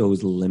pushed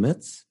those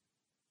limits,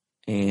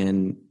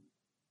 and,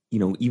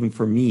 even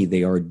for me,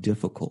 they are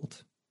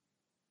difficult,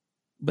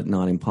 but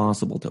not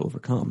impossible to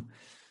overcome.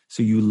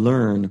 So you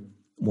learn,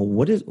 well,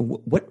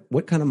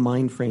 what kind of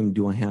mind frame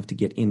do I have to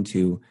get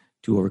into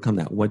to overcome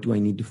that? What do I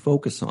need to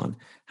focus on?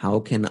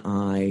 How can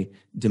I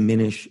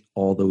diminish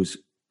all those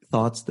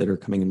thoughts that are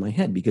coming in my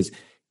head? Because,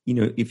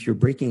 if you're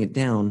breaking it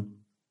down,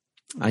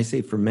 I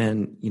say for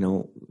men,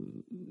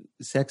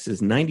 sex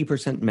is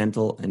 90%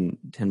 mental and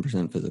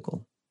 10%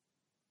 physical.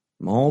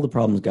 All the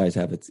problems guys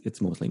have,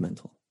 it's mostly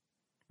mental,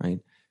 right?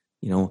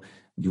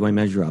 Do I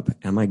measure up?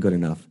 Am I good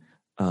enough?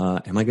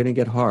 Am I going to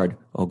get hard?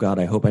 Oh God,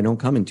 I hope I don't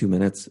come in 2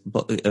 minutes.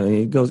 But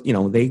it goes,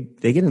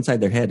 they get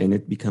inside their head, and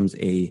it becomes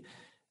a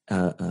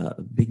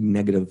big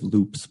negative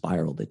loop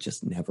spiral that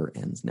just never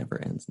ends,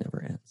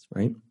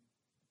 right?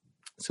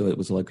 So it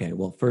was like, okay,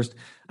 well, first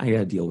I got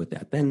to deal with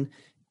that. Then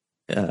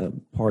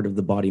part of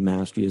the body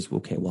mastery is,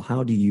 okay, well,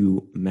 how do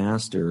you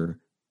master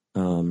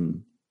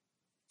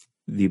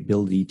the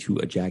ability to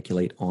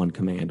ejaculate on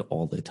command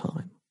all the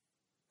time,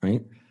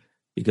 right?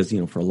 Because,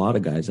 for a lot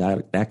of guys,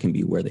 that can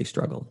be where they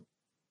struggle.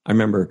 I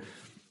remember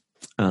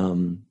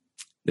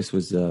this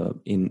was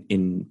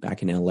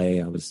back in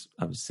LA. I was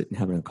sitting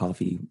having a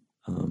coffee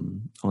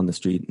on the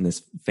street, and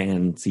this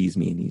fan sees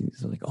me, and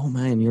he's like, "Oh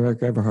man, you're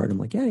Eric Everhart." I'm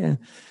like, "Yeah."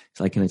 He's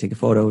like, "Can I take a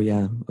photo?"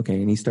 "Yeah." "Okay."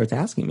 And he starts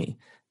asking me,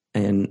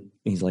 and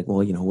he's like,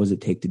 "Well, what does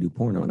it take to do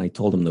porno?" And I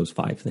told him those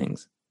 5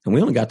 things, and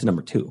we only got to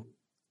number 2.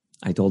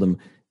 I told him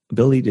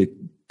ability to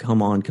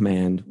come on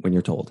command when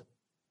you're told,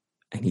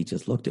 and he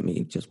just looked at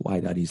me, just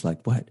wide-eyed. He's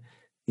like, "What?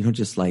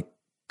 Just like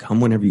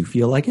come whenever you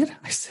feel like it?"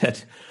 I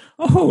said,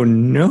 "Oh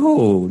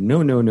no.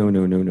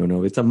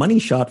 It's a money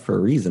shot for a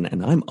reason,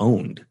 and I'm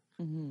owned."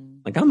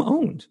 Like, I'm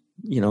owned,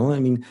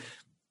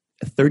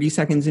 30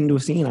 seconds into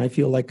a scene, I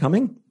feel like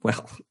coming.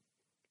 Well,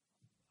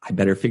 I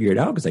better figure it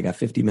out because I got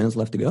 50 minutes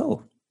left to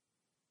go.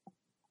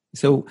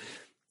 So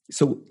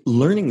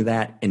learning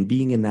that and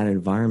being in that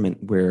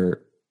environment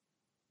where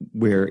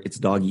it's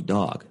dog eat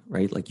dog,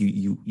 right? Like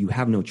you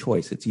have no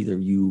choice. It's either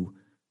you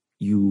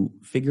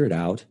figure it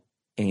out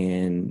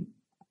and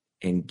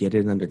get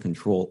it under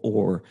control,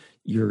 or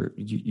you're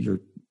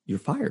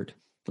fired.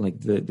 Like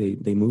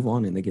they move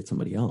on and they get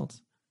somebody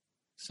else.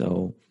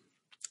 So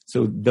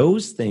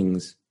those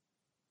things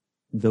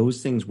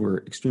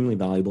were extremely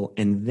valuable.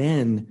 And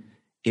then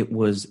it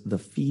was the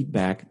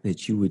feedback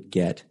that you would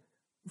get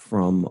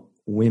from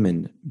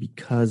women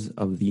because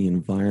of the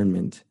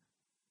environment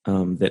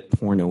that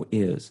porno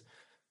is.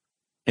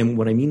 And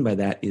what I mean by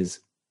that is,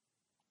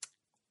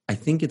 I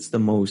think it's the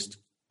most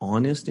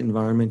honest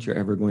environment you're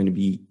ever going to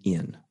be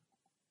in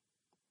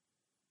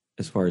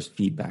as far as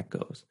feedback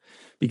goes.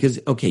 Because,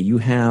 okay, you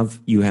have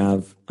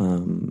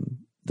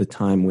the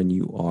time when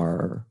you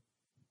are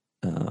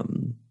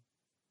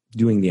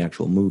doing the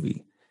actual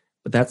movie,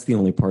 but that's the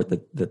only part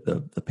that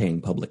the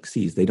paying public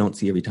sees. They don't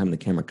see every time the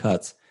camera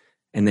cuts,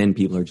 and then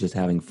people are just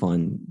having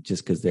fun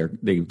just because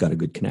they've got a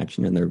good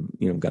connection and they're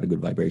got a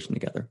good vibration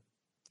together,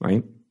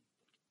 right?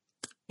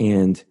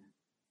 And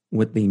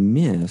what they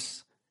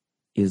miss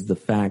is the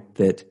fact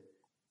that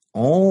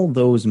all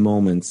those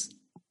moments,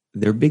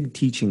 they're big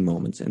teaching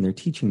moments, and they're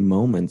teaching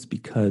moments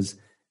because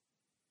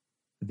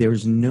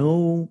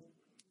the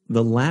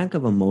lack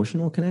of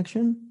emotional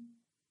connection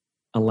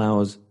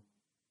allows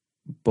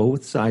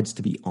both sides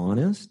to be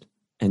honest,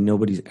 and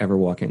nobody's ever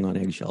walking on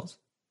eggshells.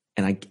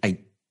 And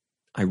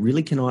I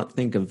really cannot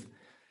think of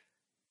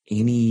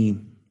any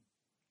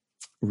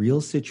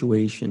real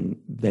situation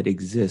that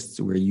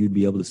exists where you'd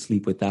be able to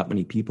sleep with that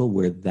many people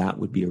where that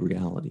would be a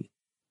reality.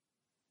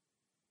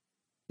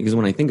 Because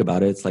when I think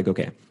about it, it's like,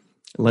 okay,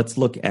 let's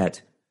look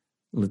at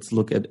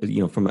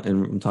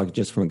I'm talking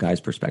just from a guy's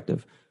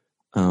perspective.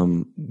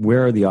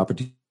 Where are the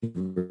opportunities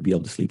to be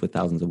able to sleep with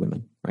thousands of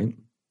women, right?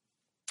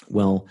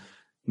 Well,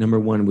 number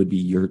one would be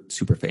you're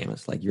super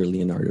famous, like you're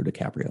Leonardo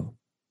DiCaprio.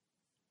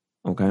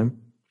 Okay.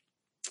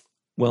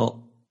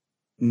 Well,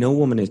 no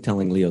woman is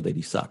telling Leo that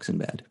he sucks in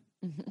bed.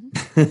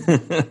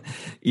 Mm-hmm.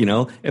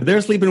 If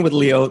they're sleeping with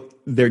Leo,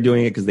 they're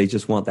doing it because they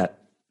just want that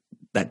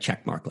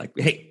check mark. Like,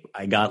 hey,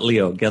 I got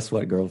Leo. Guess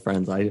what,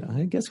 girlfriends? I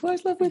guess who I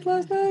slept with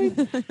last night.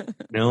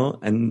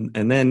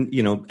 And then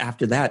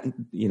after that,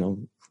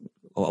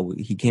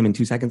 he came in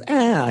 2 seconds.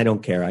 I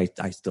don't care. It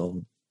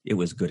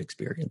was a good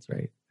experience,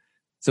 right?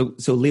 So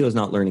Leo's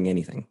not learning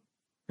anything,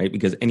 right?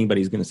 Because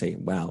anybody's going to say,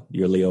 "Wow,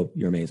 you're Leo.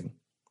 You're amazing."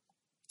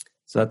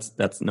 So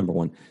that's number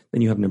one.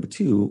 Then you have number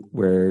two,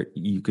 where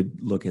you could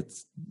look at,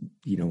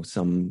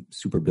 some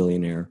super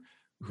billionaire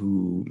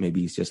who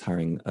maybe is just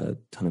hiring a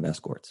ton of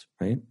escorts,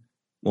 right?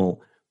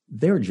 Well,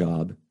 their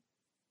job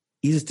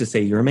is to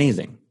say you're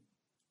amazing.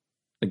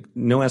 Like,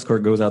 no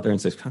escort goes out there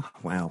and says, "Oh,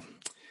 wow,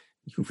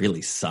 you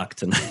really suck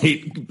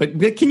tonight, but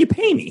can you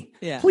pay me?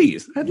 Yeah.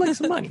 Please, I'd like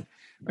some money."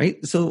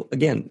 Right? So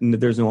again,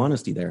 there's no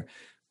honesty there.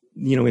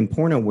 In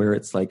porno, where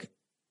it's like,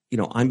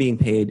 I'm being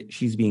paid,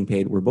 she's being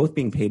paid, we're both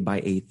being paid by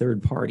a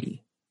third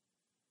party.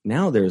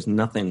 Now there's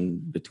nothing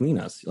between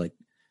us. Like,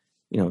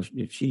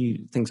 if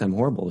she thinks I'm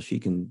horrible, she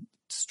can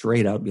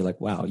straight out be like,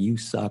 "Wow, you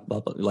suck,"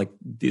 blah, blah. Like,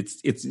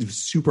 it's a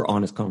super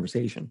honest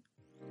conversation.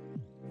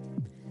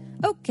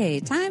 Okay,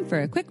 time for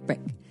a quick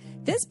break.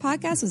 This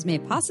podcast was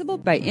made possible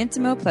by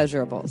Intimo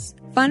Pleasurables.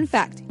 Fun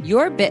fact,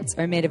 your bits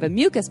are made of a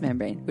mucous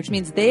membrane, which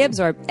means they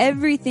absorb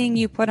everything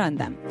you put on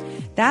them.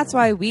 That's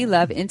why we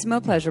love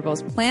Intimo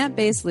Pleasurables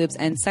plant-based lubes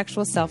and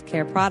sexual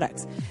self-care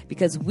products,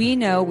 because we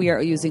know we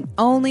are using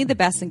only the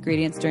best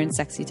ingredients during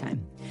sexy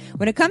time.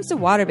 When it comes to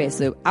water-based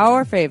lube,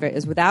 our favorite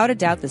is without a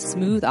doubt the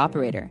Smooth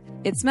Operator.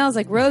 It smells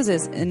like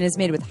roses and is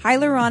made with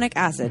hyaluronic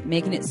acid,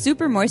 making it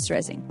super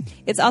moisturizing.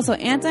 It's also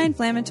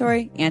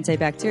anti-inflammatory,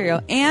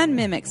 antibacterial, and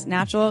mimics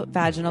natural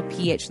vaginal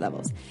pH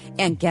levels.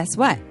 And guess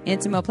what?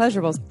 Intimo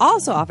Pleasurables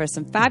also offers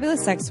some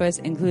fabulous sex toys,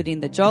 including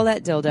the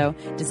Jolette dildo,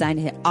 designed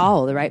to hit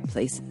all the right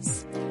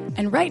places.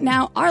 And right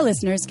now, our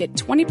listeners get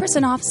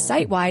 20% off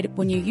site-wide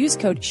when you use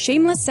code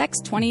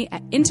SHAMELESSSEX20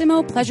 at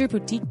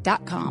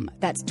IntimoPleasureBoutique.com.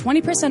 That's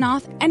 20%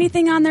 off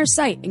anything on their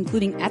site,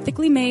 including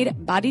ethically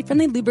made,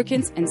 body-friendly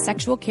lubricants and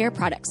sexual care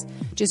products.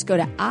 Just go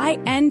to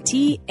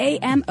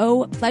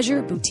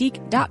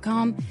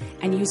INTAMOPleasureBoutique.com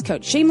and use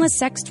code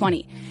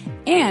SHAMELESSSEX20.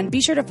 And be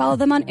sure to follow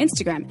them on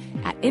Instagram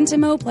at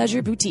Intimo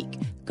Pleasure Boutique.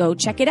 Go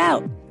check it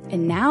out.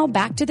 And now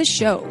back to the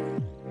show.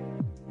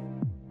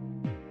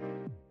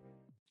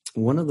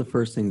 One of the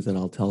first things that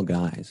I'll tell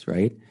guys,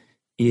 right,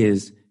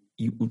 is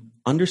you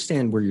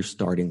understand where you're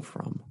starting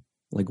from.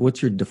 Like, what's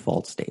your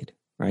default state,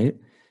 right?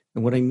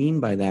 And what I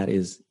mean by that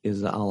is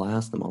I'll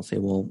ask them, I'll say,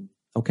 well,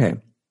 okay,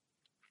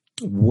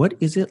 what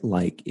is it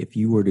like if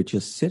you were to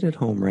just sit at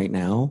home right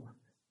now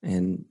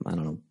and, I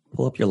don't know,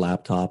 pull up your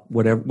laptop,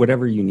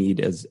 whatever you need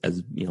as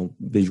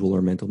visual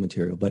or mental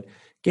material, but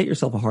get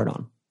yourself a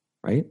hard-on,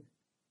 right?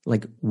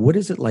 Like, what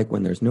is it like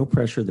when there's no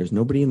pressure, there's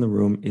nobody in the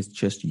room, it's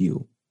just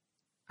you?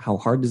 How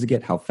hard does it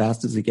get? How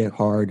fast does it get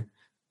hard?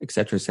 Et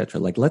cetera, et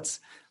cetera. Like, let's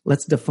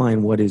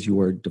define what is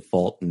your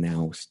default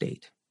now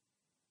state,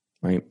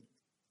 right?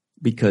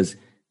 Because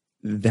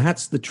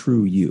that's the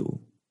true you,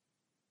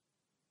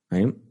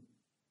 right?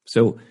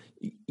 So,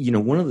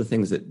 one of the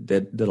things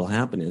that'll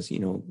happen is,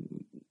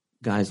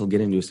 guys will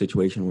get into a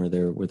situation where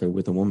they're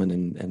with a woman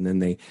and then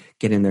they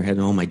get in their head,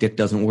 oh, my dick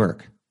doesn't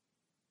work.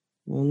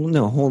 Well,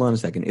 no, hold on a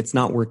second. It's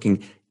not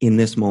working in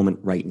this moment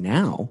right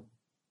now,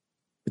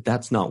 but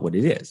that's not what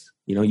it is.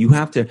 You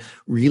have to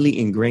really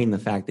ingrain the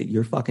fact that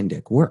your fucking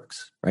dick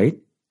works, right?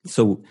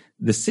 So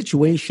the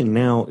situation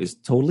now is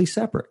totally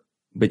separate,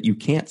 but you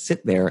can't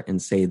sit there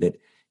and say that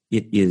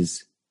it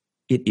is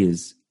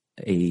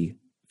a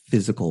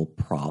physical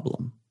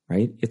problem,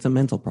 right? It's a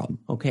mental problem.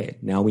 Okay,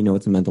 now we know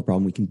it's a mental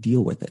problem. We can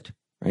deal with it,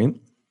 right?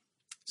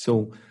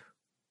 So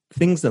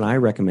things that I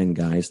recommend,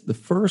 guys, the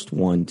first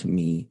one to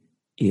me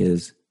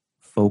is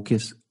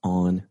focus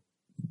on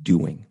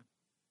doing.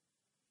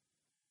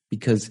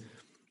 Because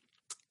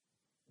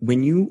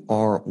when you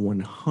are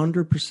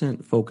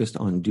 100% focused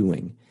on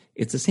doing,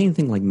 it's the same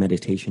thing like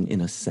meditation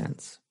in a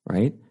sense,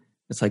 right?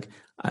 It's like,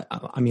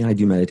 I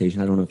do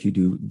meditation. I don't know if you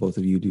do, both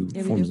of you do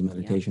forms of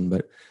meditation,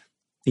 but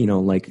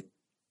like,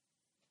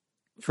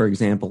 for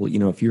example,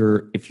 if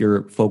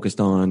you're focused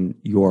on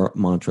your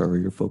mantra or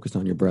you're focused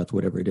on your breath,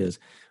 whatever it is,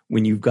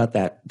 when you've got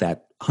that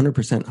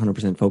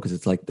 100% focus,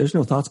 it's like there's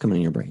no thoughts coming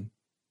in your brain,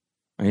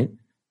 right?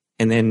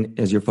 And then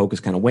as your focus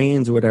kind of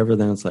wanes or whatever,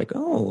 then it's like,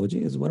 oh,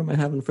 geez, what am I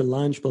having for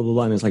lunch? Blah, blah,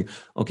 blah. And it's like,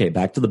 okay,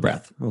 back to the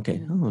breath.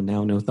 Okay. Oh,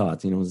 now no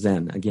thoughts,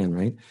 Zen again,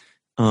 right?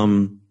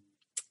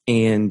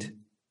 And,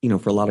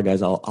 for a lot of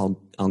guys, I'll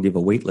give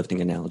a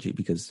weightlifting analogy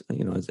because,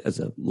 as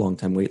a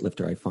longtime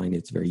weightlifter, I find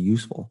it's very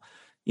useful.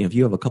 If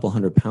you have a couple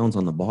 100 pounds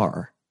on the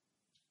bar,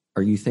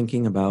 are you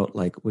thinking about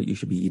like what you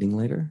should be eating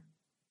later?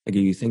 Like, are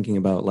you thinking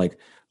about like,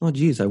 oh,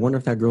 geez, I wonder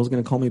if that girl's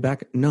going to call me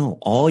back? No,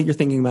 all you're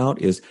thinking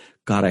about is,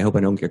 God, I hope I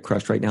don't get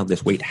crushed right now.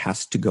 This weight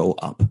has to go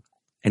up.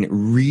 And it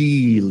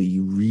really,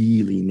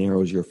 really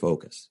narrows your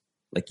focus.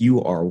 Like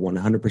you are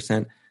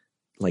 100%,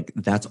 like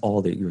that's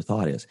all that your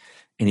thought is.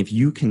 And if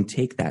you can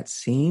take that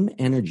same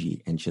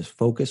energy and just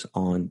focus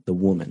on the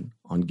woman,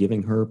 on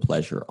giving her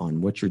pleasure, on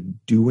what you're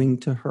doing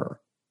to her,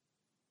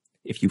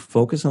 if you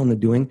focus on the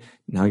doing,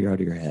 now you're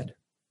out of your head.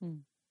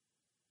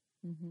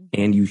 Mm-hmm.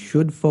 And you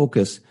should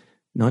focus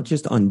not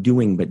just on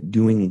doing, but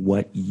doing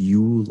what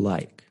you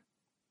like.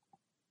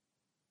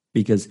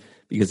 Because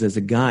as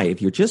a guy,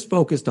 if you're just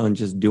focused on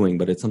just doing,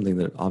 but it's something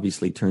that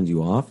obviously turns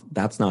you off,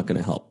 that's not going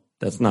to help.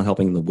 That's not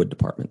helping the wood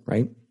department,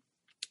 right?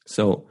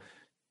 So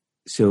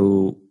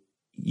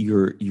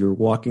you're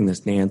walking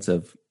this dance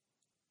of,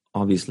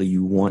 obviously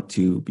you want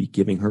to be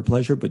giving her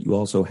pleasure, but you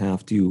also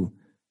have to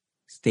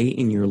stay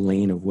in your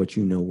lane of what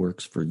you know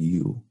works for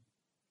you.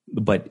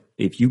 But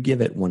if you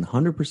give it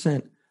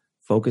 100%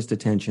 focused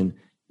attention,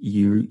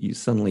 you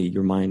suddenly,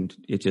 your mind,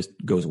 it just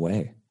goes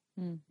away.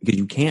 Because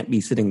you can't be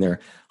sitting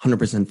there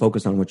 100%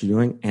 focused on what you're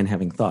doing and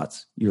having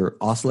thoughts. You're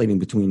oscillating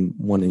between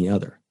one and the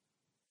other.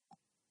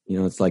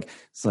 It's like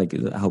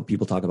how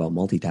people talk about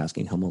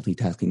multitasking, how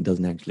multitasking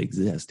doesn't actually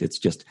exist. It's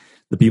just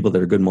the people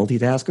that are good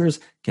multitaskers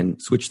can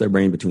switch their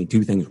brain between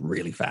two things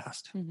really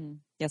fast. Mm-hmm.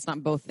 Yeah, it's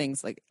not both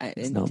things.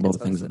 It's not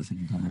both things at the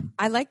same time.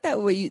 I like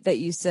that way that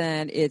you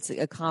said it's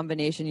a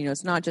combination.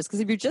 It's not just because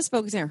if you're just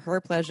focusing on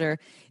her pleasure,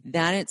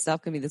 that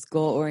itself can be this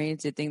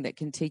goal-oriented thing that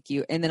can take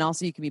you. And then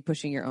also you can be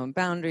pushing your own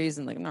boundaries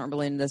and like, I'm not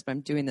relating to this, but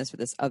I'm doing this for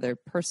this other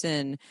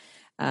person.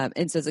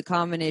 And so it's a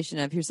combination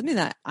of here's something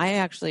that I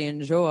actually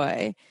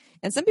enjoy.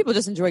 And some people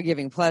just enjoy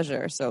giving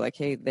pleasure. So like,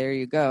 hey, there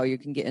you go. You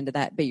can get into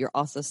that, but you're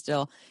also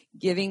still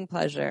giving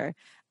pleasure.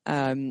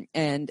 And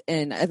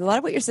a lot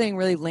of what you're saying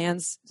really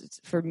lands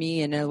for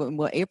me. And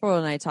what April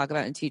and I talk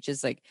about and teach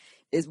is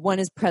one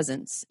is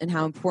presence and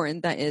how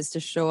important that is to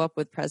show up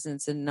with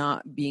presence and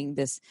not being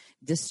this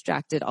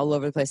distracted all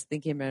over the place,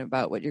 thinking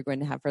about what you're going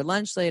to have for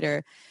lunch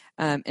later.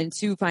 And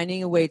two,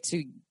 finding a way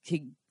to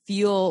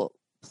feel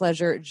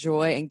pleasure,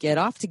 joy, and get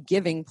off to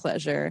giving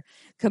pleasure,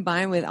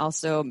 combined with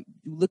also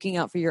looking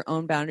out for your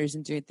own boundaries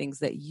and doing things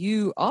that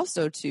you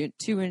also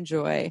to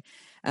enjoy,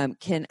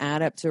 can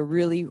add up to a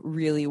really,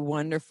 really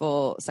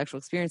wonderful sexual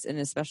experience, and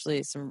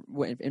especially some,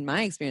 in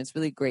my experience,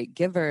 really great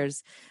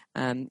givers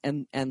and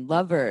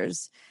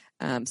lovers.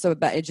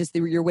 But it just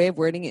your way of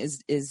wording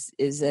is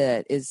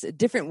a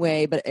different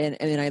way, but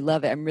and I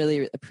love it. I'm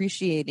really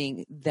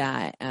appreciating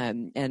that.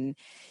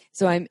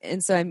 So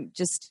I'm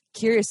just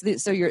curious.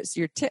 So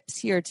your tips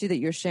here too that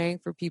you're sharing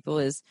for people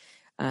is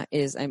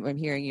I'm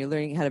hearing you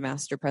learning how to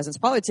master presence,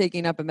 probably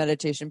taking up a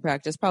meditation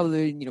practice,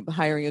 probably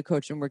hiring a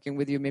coach and working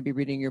with you, maybe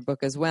reading your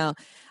book as well.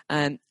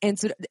 And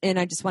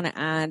I just want to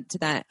add to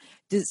that.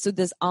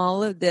 Does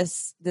all of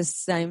this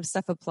same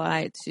stuff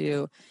apply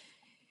to?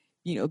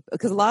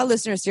 Because a lot of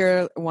listeners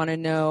here want to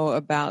know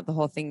about the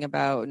whole thing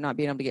about not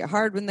being able to get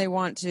hard when they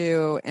want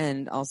to,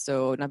 and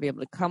also not be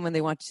able to come when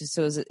they want to.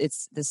 So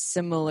it's the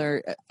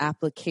similar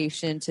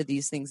application to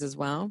these things as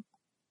well?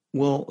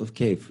 Well,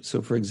 okay.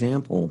 So for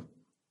example,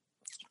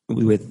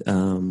 with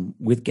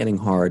getting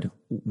hard,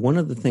 one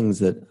of the things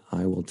that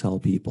I will tell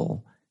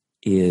people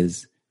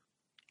is,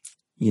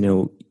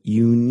 you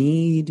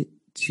need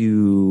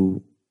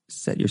to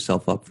set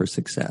yourself up for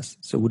success.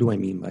 So what do I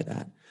mean by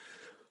that?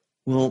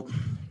 Well,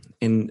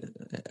 and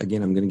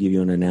again, I'm going to give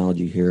you an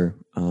analogy here.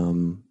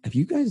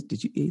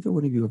 Did either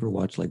one of you ever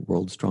watch like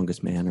World's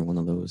Strongest Man or one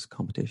of those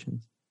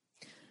competitions?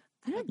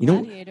 I don't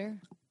know. Gladiator.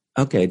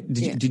 Okay.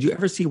 Did you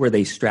ever see where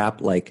they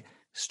strap like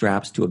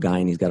straps to a guy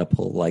and he's got to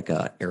pull like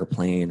a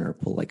airplane or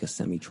pull like a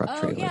semi-truck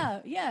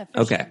trailer? Yeah.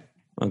 Okay. Sure.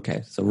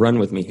 Okay. So run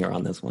with me here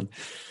on this one.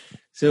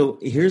 So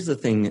here's the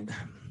thing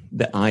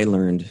that I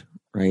learned,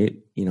 right?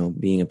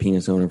 Being a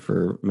penis owner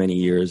for many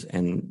years.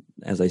 And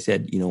as I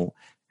said,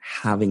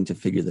 having to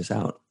figure this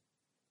out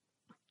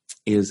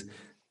is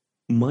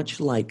much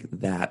like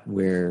that,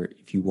 where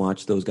if you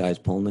watch those guys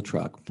pulling the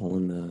truck,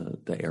 pulling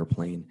the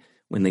airplane,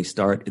 when they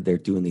start, they're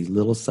doing these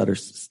little stutter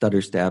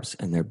steps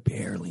and they're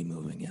barely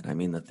moving it. I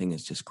mean, the thing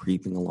is just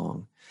creeping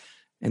along.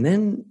 And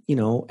then,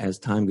 as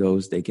time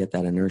goes, they get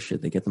that inertia,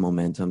 they get the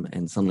momentum,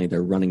 and suddenly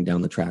they're running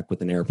down the track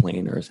with an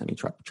airplane or a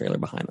semi-truck trailer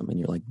behind them. And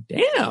you're like,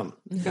 damn,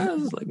 this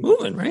guy's like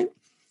moving, right?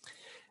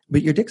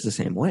 But your dick's the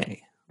same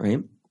way,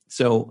 right?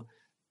 So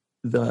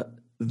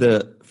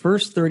the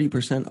first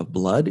 30% of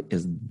blood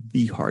is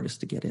the hardest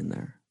to get in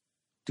there.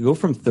 To go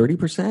from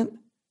 30%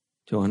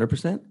 to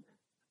 100%,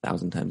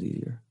 1,000 times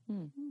easier.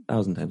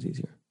 1,000 times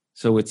easier.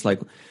 So it's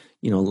like,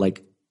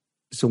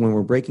 so when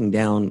we're breaking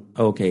down,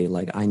 okay,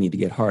 like I need to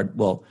get hard.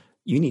 Well,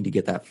 you need to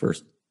get that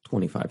first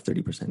 25,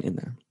 30% in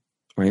there,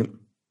 right?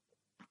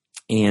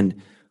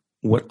 And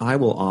what I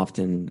will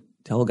often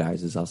tell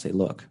guys is I'll say,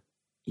 look,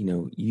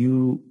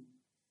 you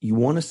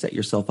want to set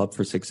yourself up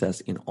for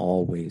success in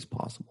all ways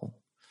possible.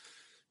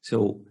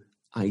 So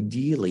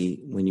ideally,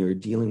 when you're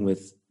dealing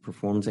with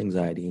performance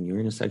anxiety and you're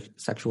in a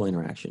sexual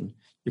interaction,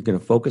 you're going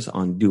to focus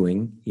on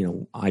doing,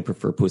 I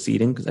prefer pussy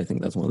eating because I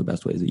think that's one of the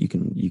best ways that you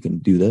can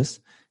do this.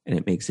 And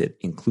it makes it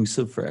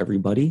inclusive for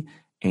everybody.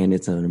 And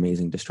it's an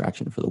amazing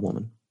distraction for the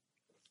woman.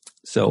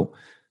 So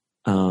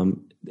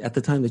at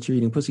the time that you're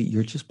eating pussy,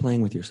 you're just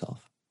playing with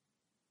yourself.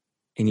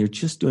 And you're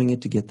just doing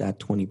it to get that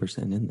 20%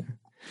 in there.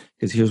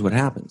 Because here's what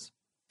happens.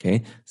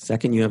 Okay.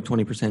 Second, you have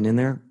 20% in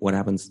there. What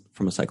happens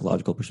from a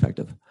psychological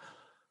perspective?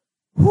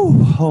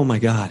 Whew, oh my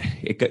God.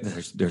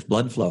 There's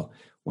blood flow.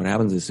 What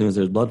happens as soon as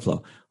there's blood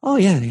flow? Oh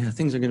yeah,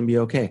 things are going to be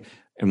okay.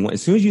 And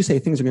as soon as you say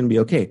things are going to be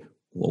okay,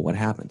 well, what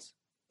happens?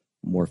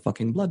 More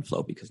fucking blood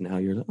flow, because now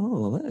you're,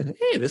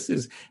 hey, this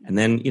is, and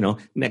then,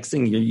 next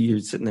thing you're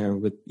sitting there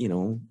with,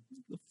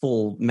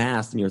 full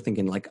mast and you're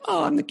thinking like,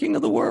 oh, I'm the king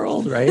of the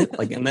world, right?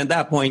 Like, and at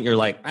that point you're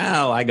like,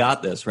 oh, I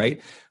got this,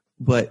 right?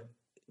 But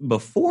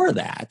before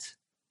that,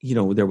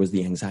 there was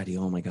the anxiety.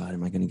 Oh my God,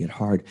 am I going to get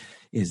hard?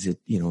 Is it,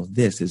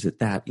 this, is it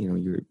that?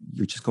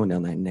 You're just going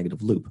down that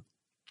negative loop.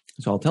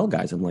 So I'll tell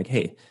guys, I'm like,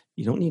 hey,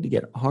 you don't need to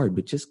get hard,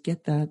 but just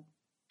get that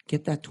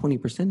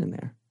 20% in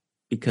there,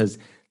 because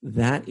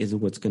that is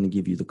what's going to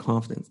give you the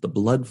confidence. The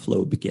blood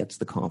flow begets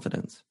the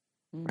confidence,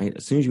 right?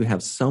 As soon as you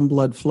have some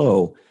blood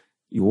flow,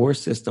 your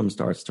system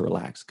starts to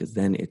relax, because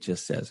then it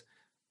just says,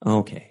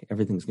 okay,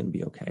 everything's going to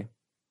be okay.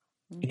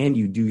 And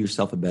you do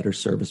yourself a better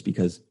service,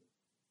 because,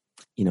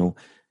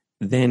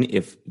 then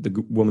if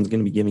the woman's going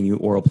to be giving you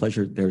oral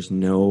pleasure, there's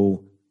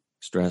no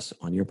stress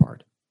on your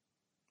part.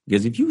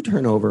 Because if you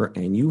turn over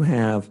and you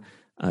have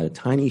a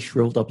tiny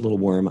shriveled up little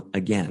worm,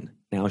 again,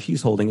 now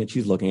she's holding it,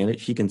 she's looking at it,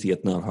 she can see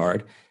it's not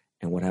hard.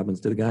 And what happens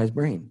to the guy's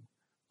brain?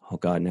 Oh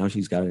God, now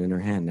she's got it in her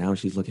hand. Now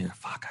she's looking at,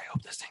 fuck, I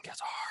hope this thing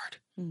gets hard,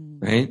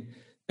 right?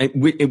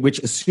 Which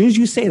as soon as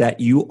you say that,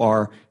 you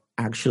are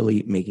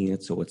actually making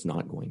it so it's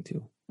not going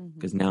to,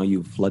 because now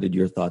you've flooded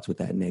your thoughts with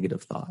that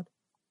negative thought,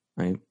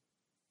 right?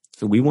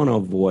 So we want to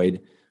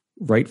avoid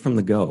right from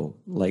the go,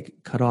 like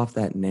cut off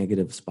that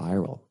negative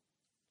spiral.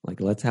 Like,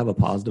 let's have a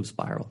positive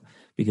spiral,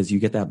 because you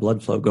get that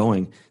blood flow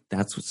going.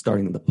 That's what's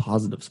starting the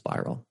positive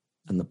spiral.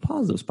 And the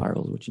positive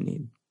spiral is what you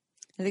need.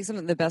 I think some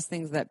of the best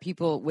things that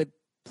people with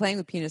playing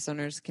with penis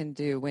owners can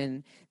do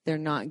when they're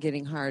not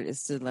getting hard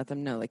is to let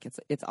them know, like,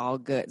 it's all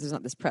good. There's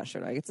not this pressure.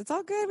 Like, it's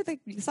all good with,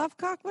 like, soft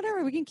cock,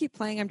 whatever. We can keep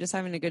playing. I'm just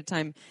having a good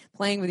time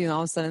playing with you. And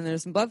all of a sudden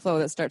there's some blood flow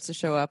that starts to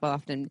show up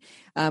often.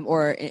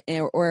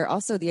 Or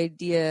also the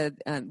idea,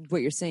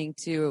 what you're saying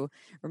too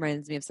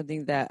reminds me of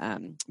something that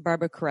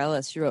Barbara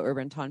Carrellas, she wrote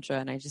Urban Tantra,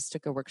 and I just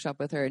took a workshop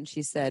with her, and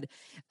she said,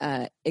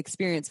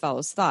 experience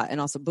follows thought, and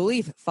also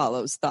belief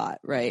follows thought,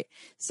 right?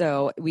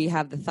 So we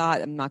have the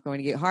thought, I'm not going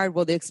to get hard.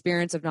 Well, the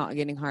experience of not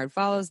getting hard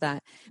follows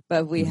that.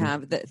 But we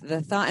have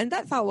the thought, and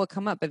that thought will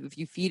come up. But if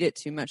you feed it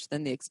too much,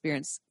 then the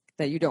experience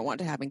that you don't want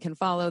to happen can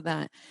follow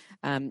that,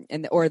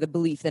 or the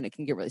belief, then it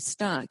can get really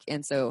stuck.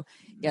 And so,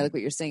 yeah, like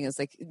what you're saying is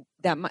like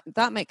that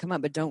might come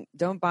up, but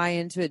don't buy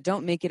into it.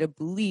 Don't make it a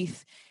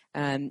belief,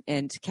 and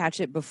catch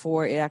it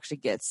before it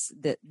actually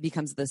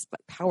becomes this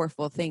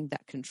powerful thing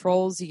that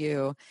controls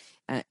you,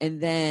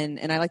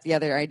 And I like the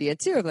other idea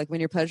too of like when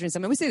you're pleasuring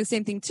someone, we say the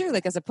same thing too,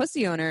 like as a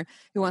pussy owner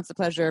who wants to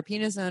pleasure a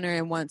penis owner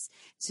and wants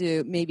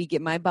to maybe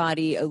get my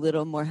body a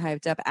little more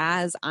hyped up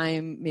as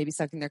I'm maybe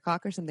sucking their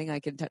cock or something, I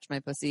can touch my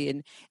pussy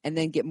and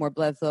then get more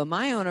blood flow,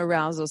 my own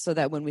arousal, so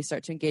that when we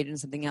start to engage in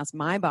something else,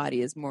 my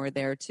body is more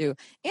there too.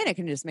 And it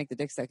can just make the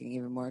dick sucking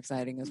even more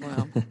exciting as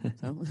well.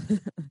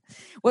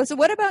 So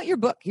what about your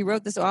book? You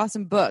wrote this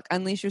awesome book,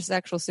 Unleash Your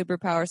Sexual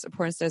Superpowers, A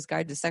Porn Star's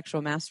Guide to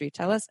Sexual Mastery.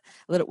 Tell us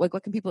a little,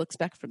 what can people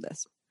expect from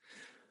this?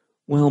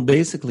 Well,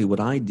 basically what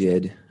I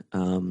did,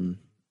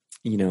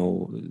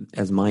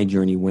 as my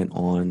journey went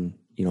on,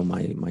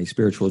 my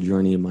spiritual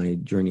journey and my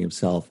journey of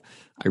self,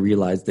 I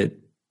realized that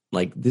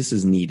like this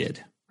is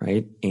needed,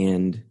 right?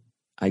 And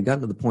I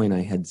got to the point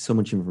I had so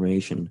much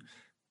information.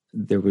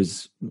 There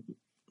was,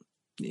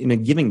 in a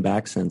giving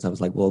back sense, I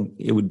was like, well,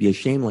 it would be a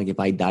shame like if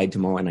I died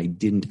tomorrow and I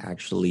didn't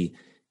actually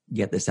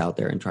get this out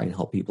there and try and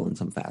help people in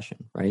some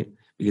fashion, right?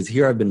 Because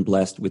here I've been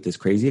blessed with this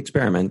crazy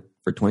experiment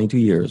for 22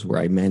 years where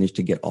I managed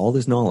to get all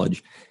this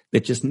knowledge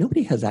that just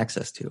nobody has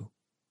access to.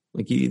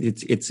 Like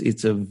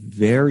it's a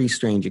very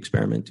strange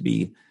experiment to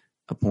be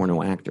a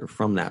porno actor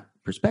from that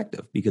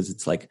perspective, because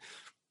it's like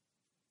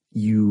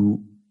you're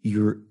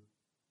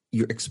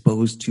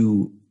exposed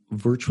to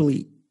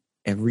virtually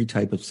every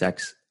type of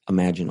sex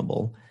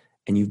imaginable,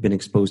 and you've been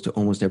exposed to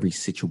almost every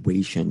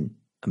situation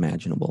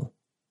imaginable.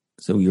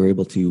 So you're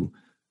able to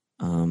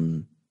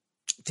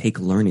take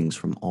learnings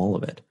from all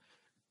of it.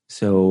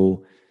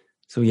 So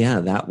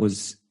yeah, that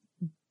was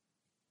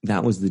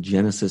the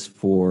genesis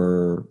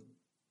for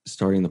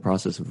starting the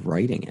process of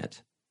writing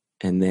it.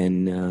 And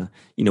then,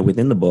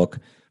 within the book,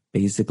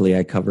 basically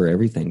I cover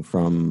everything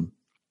from,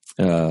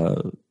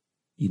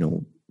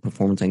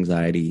 performance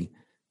anxiety,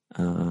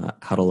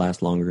 how to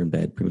last longer in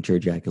bed, premature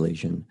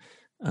ejaculation,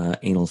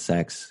 anal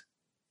sex,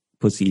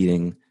 pussy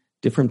eating,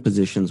 different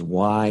positions,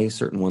 why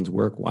certain ones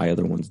work, why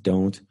other ones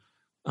don't,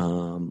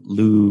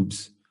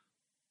 lubes,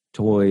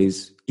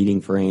 toys,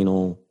 eating for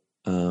anal,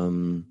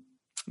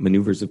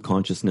 maneuvers of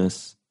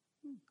consciousness.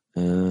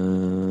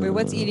 Wait,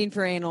 what's eating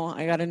for anal?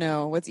 I got to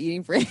know. What's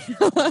eating for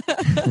anal?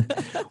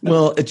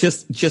 Well, it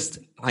just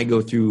I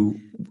go through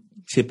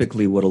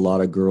typically what a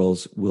lot of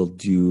girls will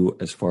do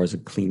as far as a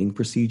cleaning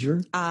procedure,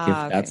 if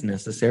that's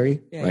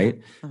necessary, right?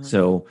 Yeah. Uh-huh.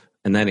 So,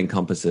 and that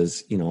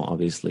encompasses,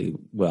 obviously,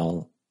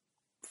 well,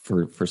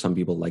 for some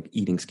people like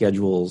eating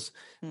schedules,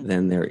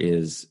 then there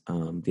is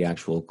the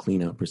actual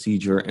clean out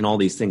procedure and all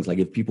these things. Like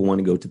if people want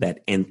to go to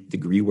that nth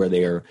degree where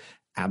they are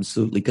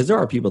absolutely, because there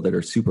are people that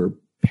are super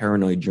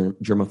paranoid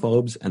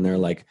germaphobes and they're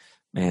like,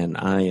 man,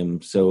 I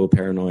am so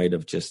paranoid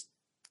of just,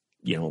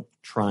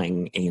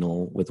 trying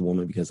anal with a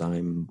woman because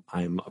I'm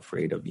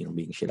afraid of,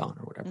 being shit on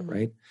or whatever.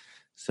 Right.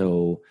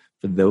 So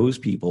for those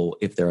people,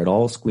 if they're at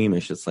all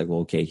squeamish, it's like,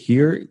 well, okay,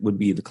 here would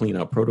be the clean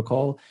out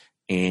protocol.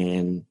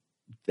 And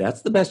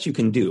that's the best you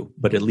can do,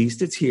 but at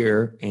least it's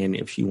here. And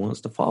if she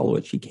wants to follow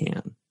it, she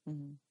can.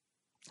 Mm-hmm.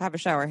 Have a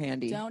shower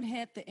handy. Don't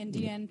hit the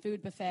Indian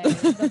food buffet.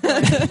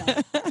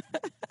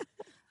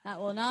 That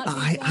will not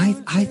be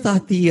I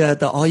thought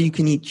the all you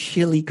can eat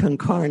chili con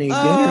carne dinner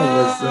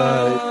was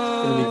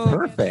going to be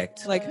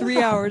perfect. Like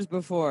 3 hours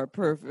before,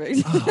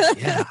 perfect. Oh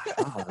yeah.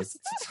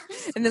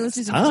 And then let's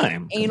do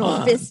some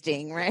anal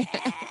fisting, right?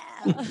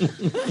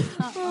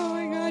 Oh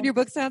my God, your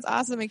book sounds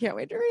awesome. I can't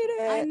wait to read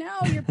it. I know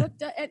your book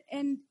does,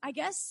 and I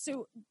guess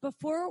so.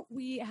 Before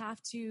we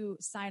have to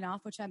sign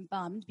off, which I'm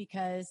bummed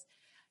because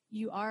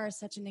you are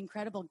such an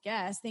incredible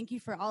guest. Thank you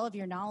for all of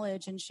your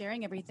knowledge and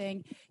sharing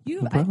everything.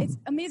 It's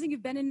amazing.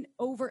 You've been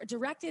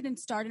directed and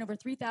starred in over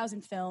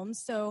 3,000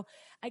 films. So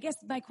I guess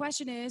my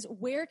question is,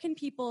 where can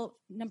people,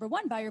 number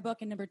one, buy your book,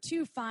 and number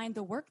two, find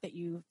the work that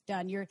you've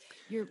done? You're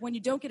when you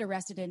don't get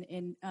arrested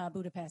in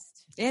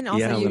Budapest. And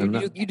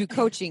also you do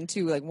coaching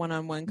too, like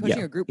one-on-one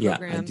coaching or group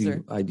programs.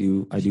 I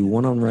do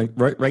one-on-one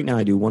right now.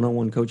 I do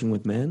one-on-one coaching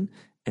with men.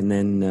 And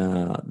then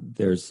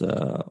there's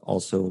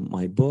also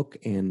my book,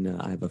 and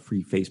I have a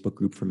free Facebook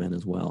group for men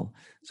as well.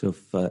 So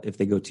if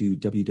they go to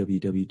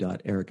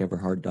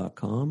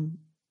www.ericeverhard.com,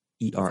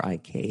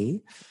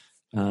 ERIK,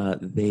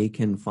 they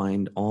can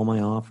find all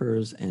my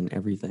offers and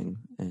everything.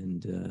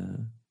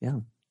 And yeah.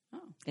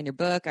 And your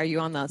book, are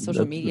you on the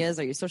social medias?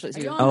 Are you social?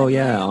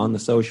 On the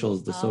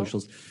socials.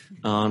 Socials.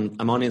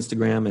 I'm on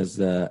Instagram as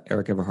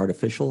Eric Everhard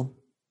Official.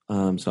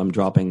 So I'm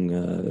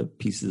dropping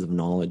pieces of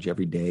knowledge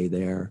every day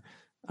there.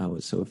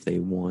 So if they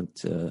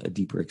want a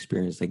deeper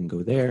experience, they can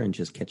go there and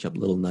just catch up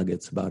little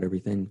nuggets about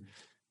everything.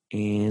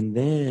 And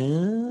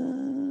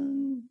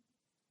then,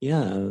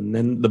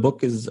 the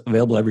book is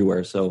available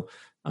everywhere. So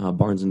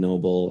Barnes &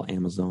 Noble,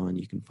 Amazon,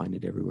 you can find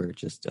it everywhere.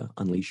 Just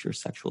Unleash Your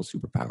Sexual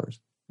Superpowers.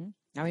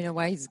 Now we know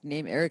why he's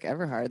named Eric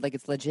Everhard. Like,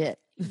 it's legit.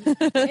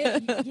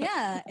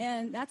 Yeah,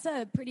 and that's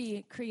a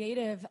pretty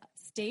creative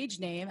stage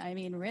name. I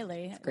mean,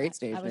 really. It's a great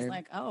stage name. I was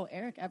like, oh,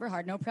 Eric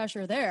Everhard, no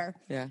pressure there.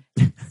 Yeah.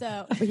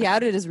 So, but he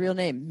outed his real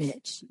name,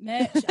 Mitch.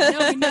 I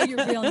know we know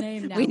your real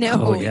name now. We know.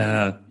 Oh,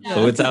 yeah.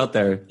 So it's out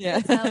there. Yeah.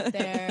 It's out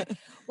there.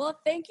 Well,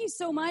 thank you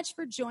so much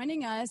for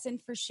joining us and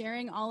for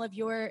sharing all of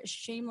your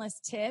shameless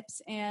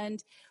tips.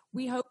 And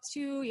we hope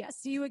to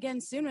see you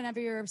again soon whenever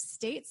you're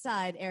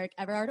stateside, Eric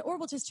Everhard, or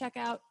we'll just check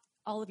out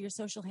all of your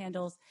social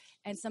handles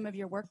and some of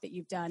your work that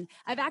you've done.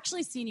 I've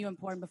actually seen you in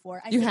porn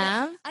before. You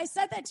have? I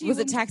said that to you. Was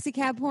it taxi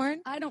cab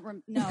porn? I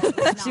don't no.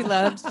 She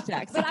loved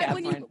taxi cab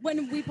porn.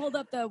 When we pulled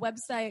up your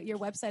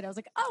website, I was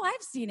like, oh,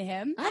 I've seen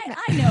him. I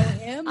know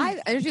him. I've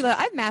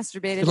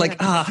masturbated.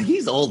 Like,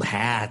 he's old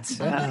hat.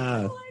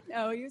 I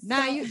know.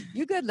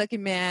 You good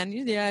looking man.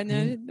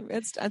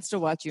 I'd still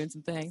watch you in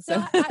some things.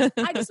 So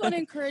I just want to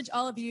encourage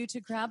all of you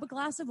to grab a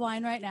glass of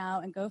wine right now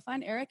and go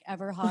find Eric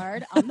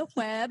Everhard on the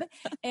web.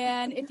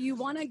 And if you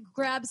want to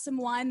grab some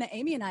wine that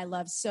Amy and I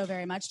love so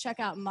very much, check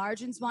out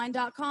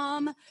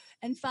marginswine.com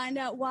and find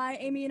out why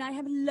Amy and I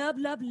have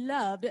loved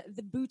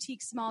the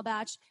boutique small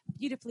batch,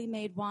 beautifully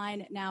made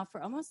wine now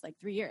for almost like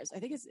 3 years. I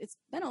think it's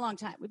been a long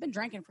time. We've been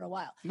drinking for a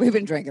while.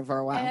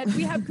 And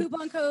we have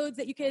coupon codes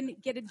that you can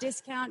get a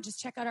discount. Just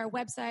check out our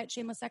website,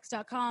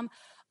 shamelesssex.com.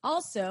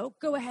 Also,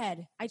 go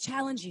ahead. I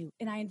challenge you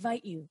and I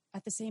invite you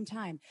at the same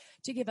time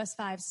to give us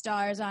 5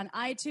 stars on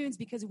iTunes,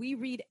 because we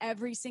read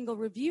every single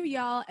review,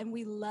 y'all, and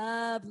we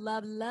love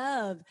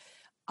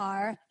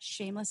our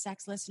Shameless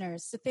Sex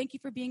listeners. So thank you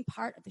for being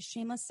part of the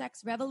Shameless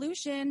Sex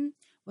revolution.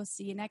 We'll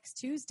see you next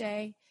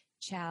Tuesday.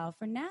 Ciao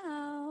for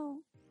now.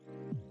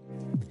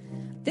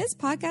 This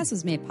podcast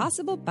was made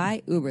possible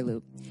by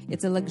Uberlube.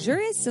 It's a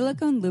luxurious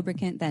silicone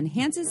lubricant that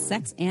enhances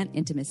sex and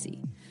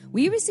intimacy.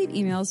 We receive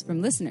emails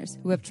from listeners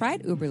who have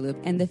tried Uberlube,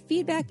 and the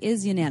feedback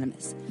is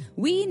unanimous.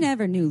 We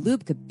never knew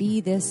lube could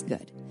be this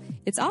good.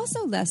 It's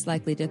also less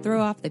likely to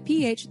throw off the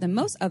pH than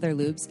most other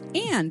lubes,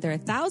 and there are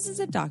thousands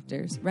of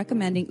doctors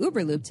recommending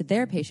Uberlube to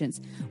their patients,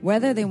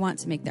 whether they want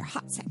to make their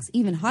hot sex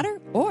even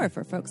hotter or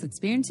for folks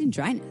experiencing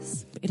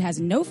dryness. It has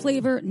no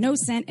flavor, no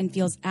scent, and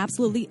feels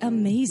absolutely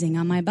amazing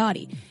on my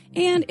body.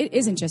 And it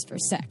isn't just for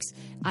sex.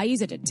 I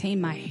use it to tame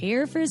my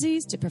hair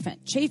frizzies, to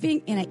prevent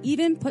chafing, and I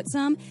even put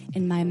some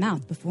in my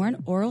mouth before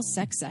an oral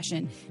sex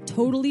session.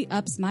 Totally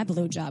ups my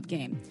blowjob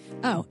game.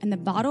 Oh, and the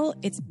bottle,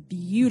 it's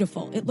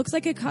beautiful. It looks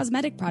like a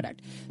cosmetic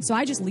product, so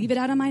I just leave it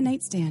out on my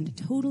nightstand,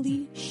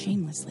 totally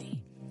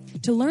shamelessly.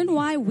 To learn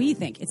why we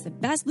think it's the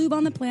best lube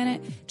on the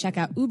planet, check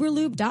out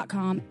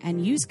uberlube.com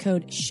and use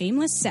code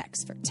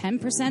SHAMELESSSEX for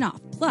 10%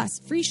 off, plus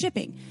free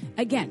shipping.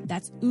 Again,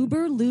 that's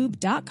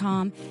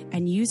uberlube.com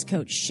and use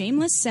code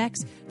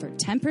SHAMELESSSEX for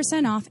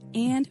 10% off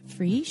and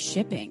free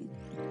shipping.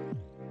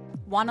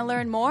 Want to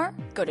learn more?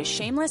 Go to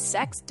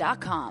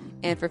shamelesssex.com.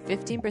 And for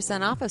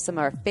 15% off of some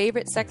of our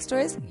favorite sex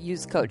toys,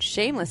 use code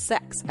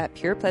SHAMELESSSEX at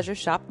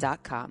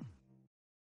purepleasureshop.com.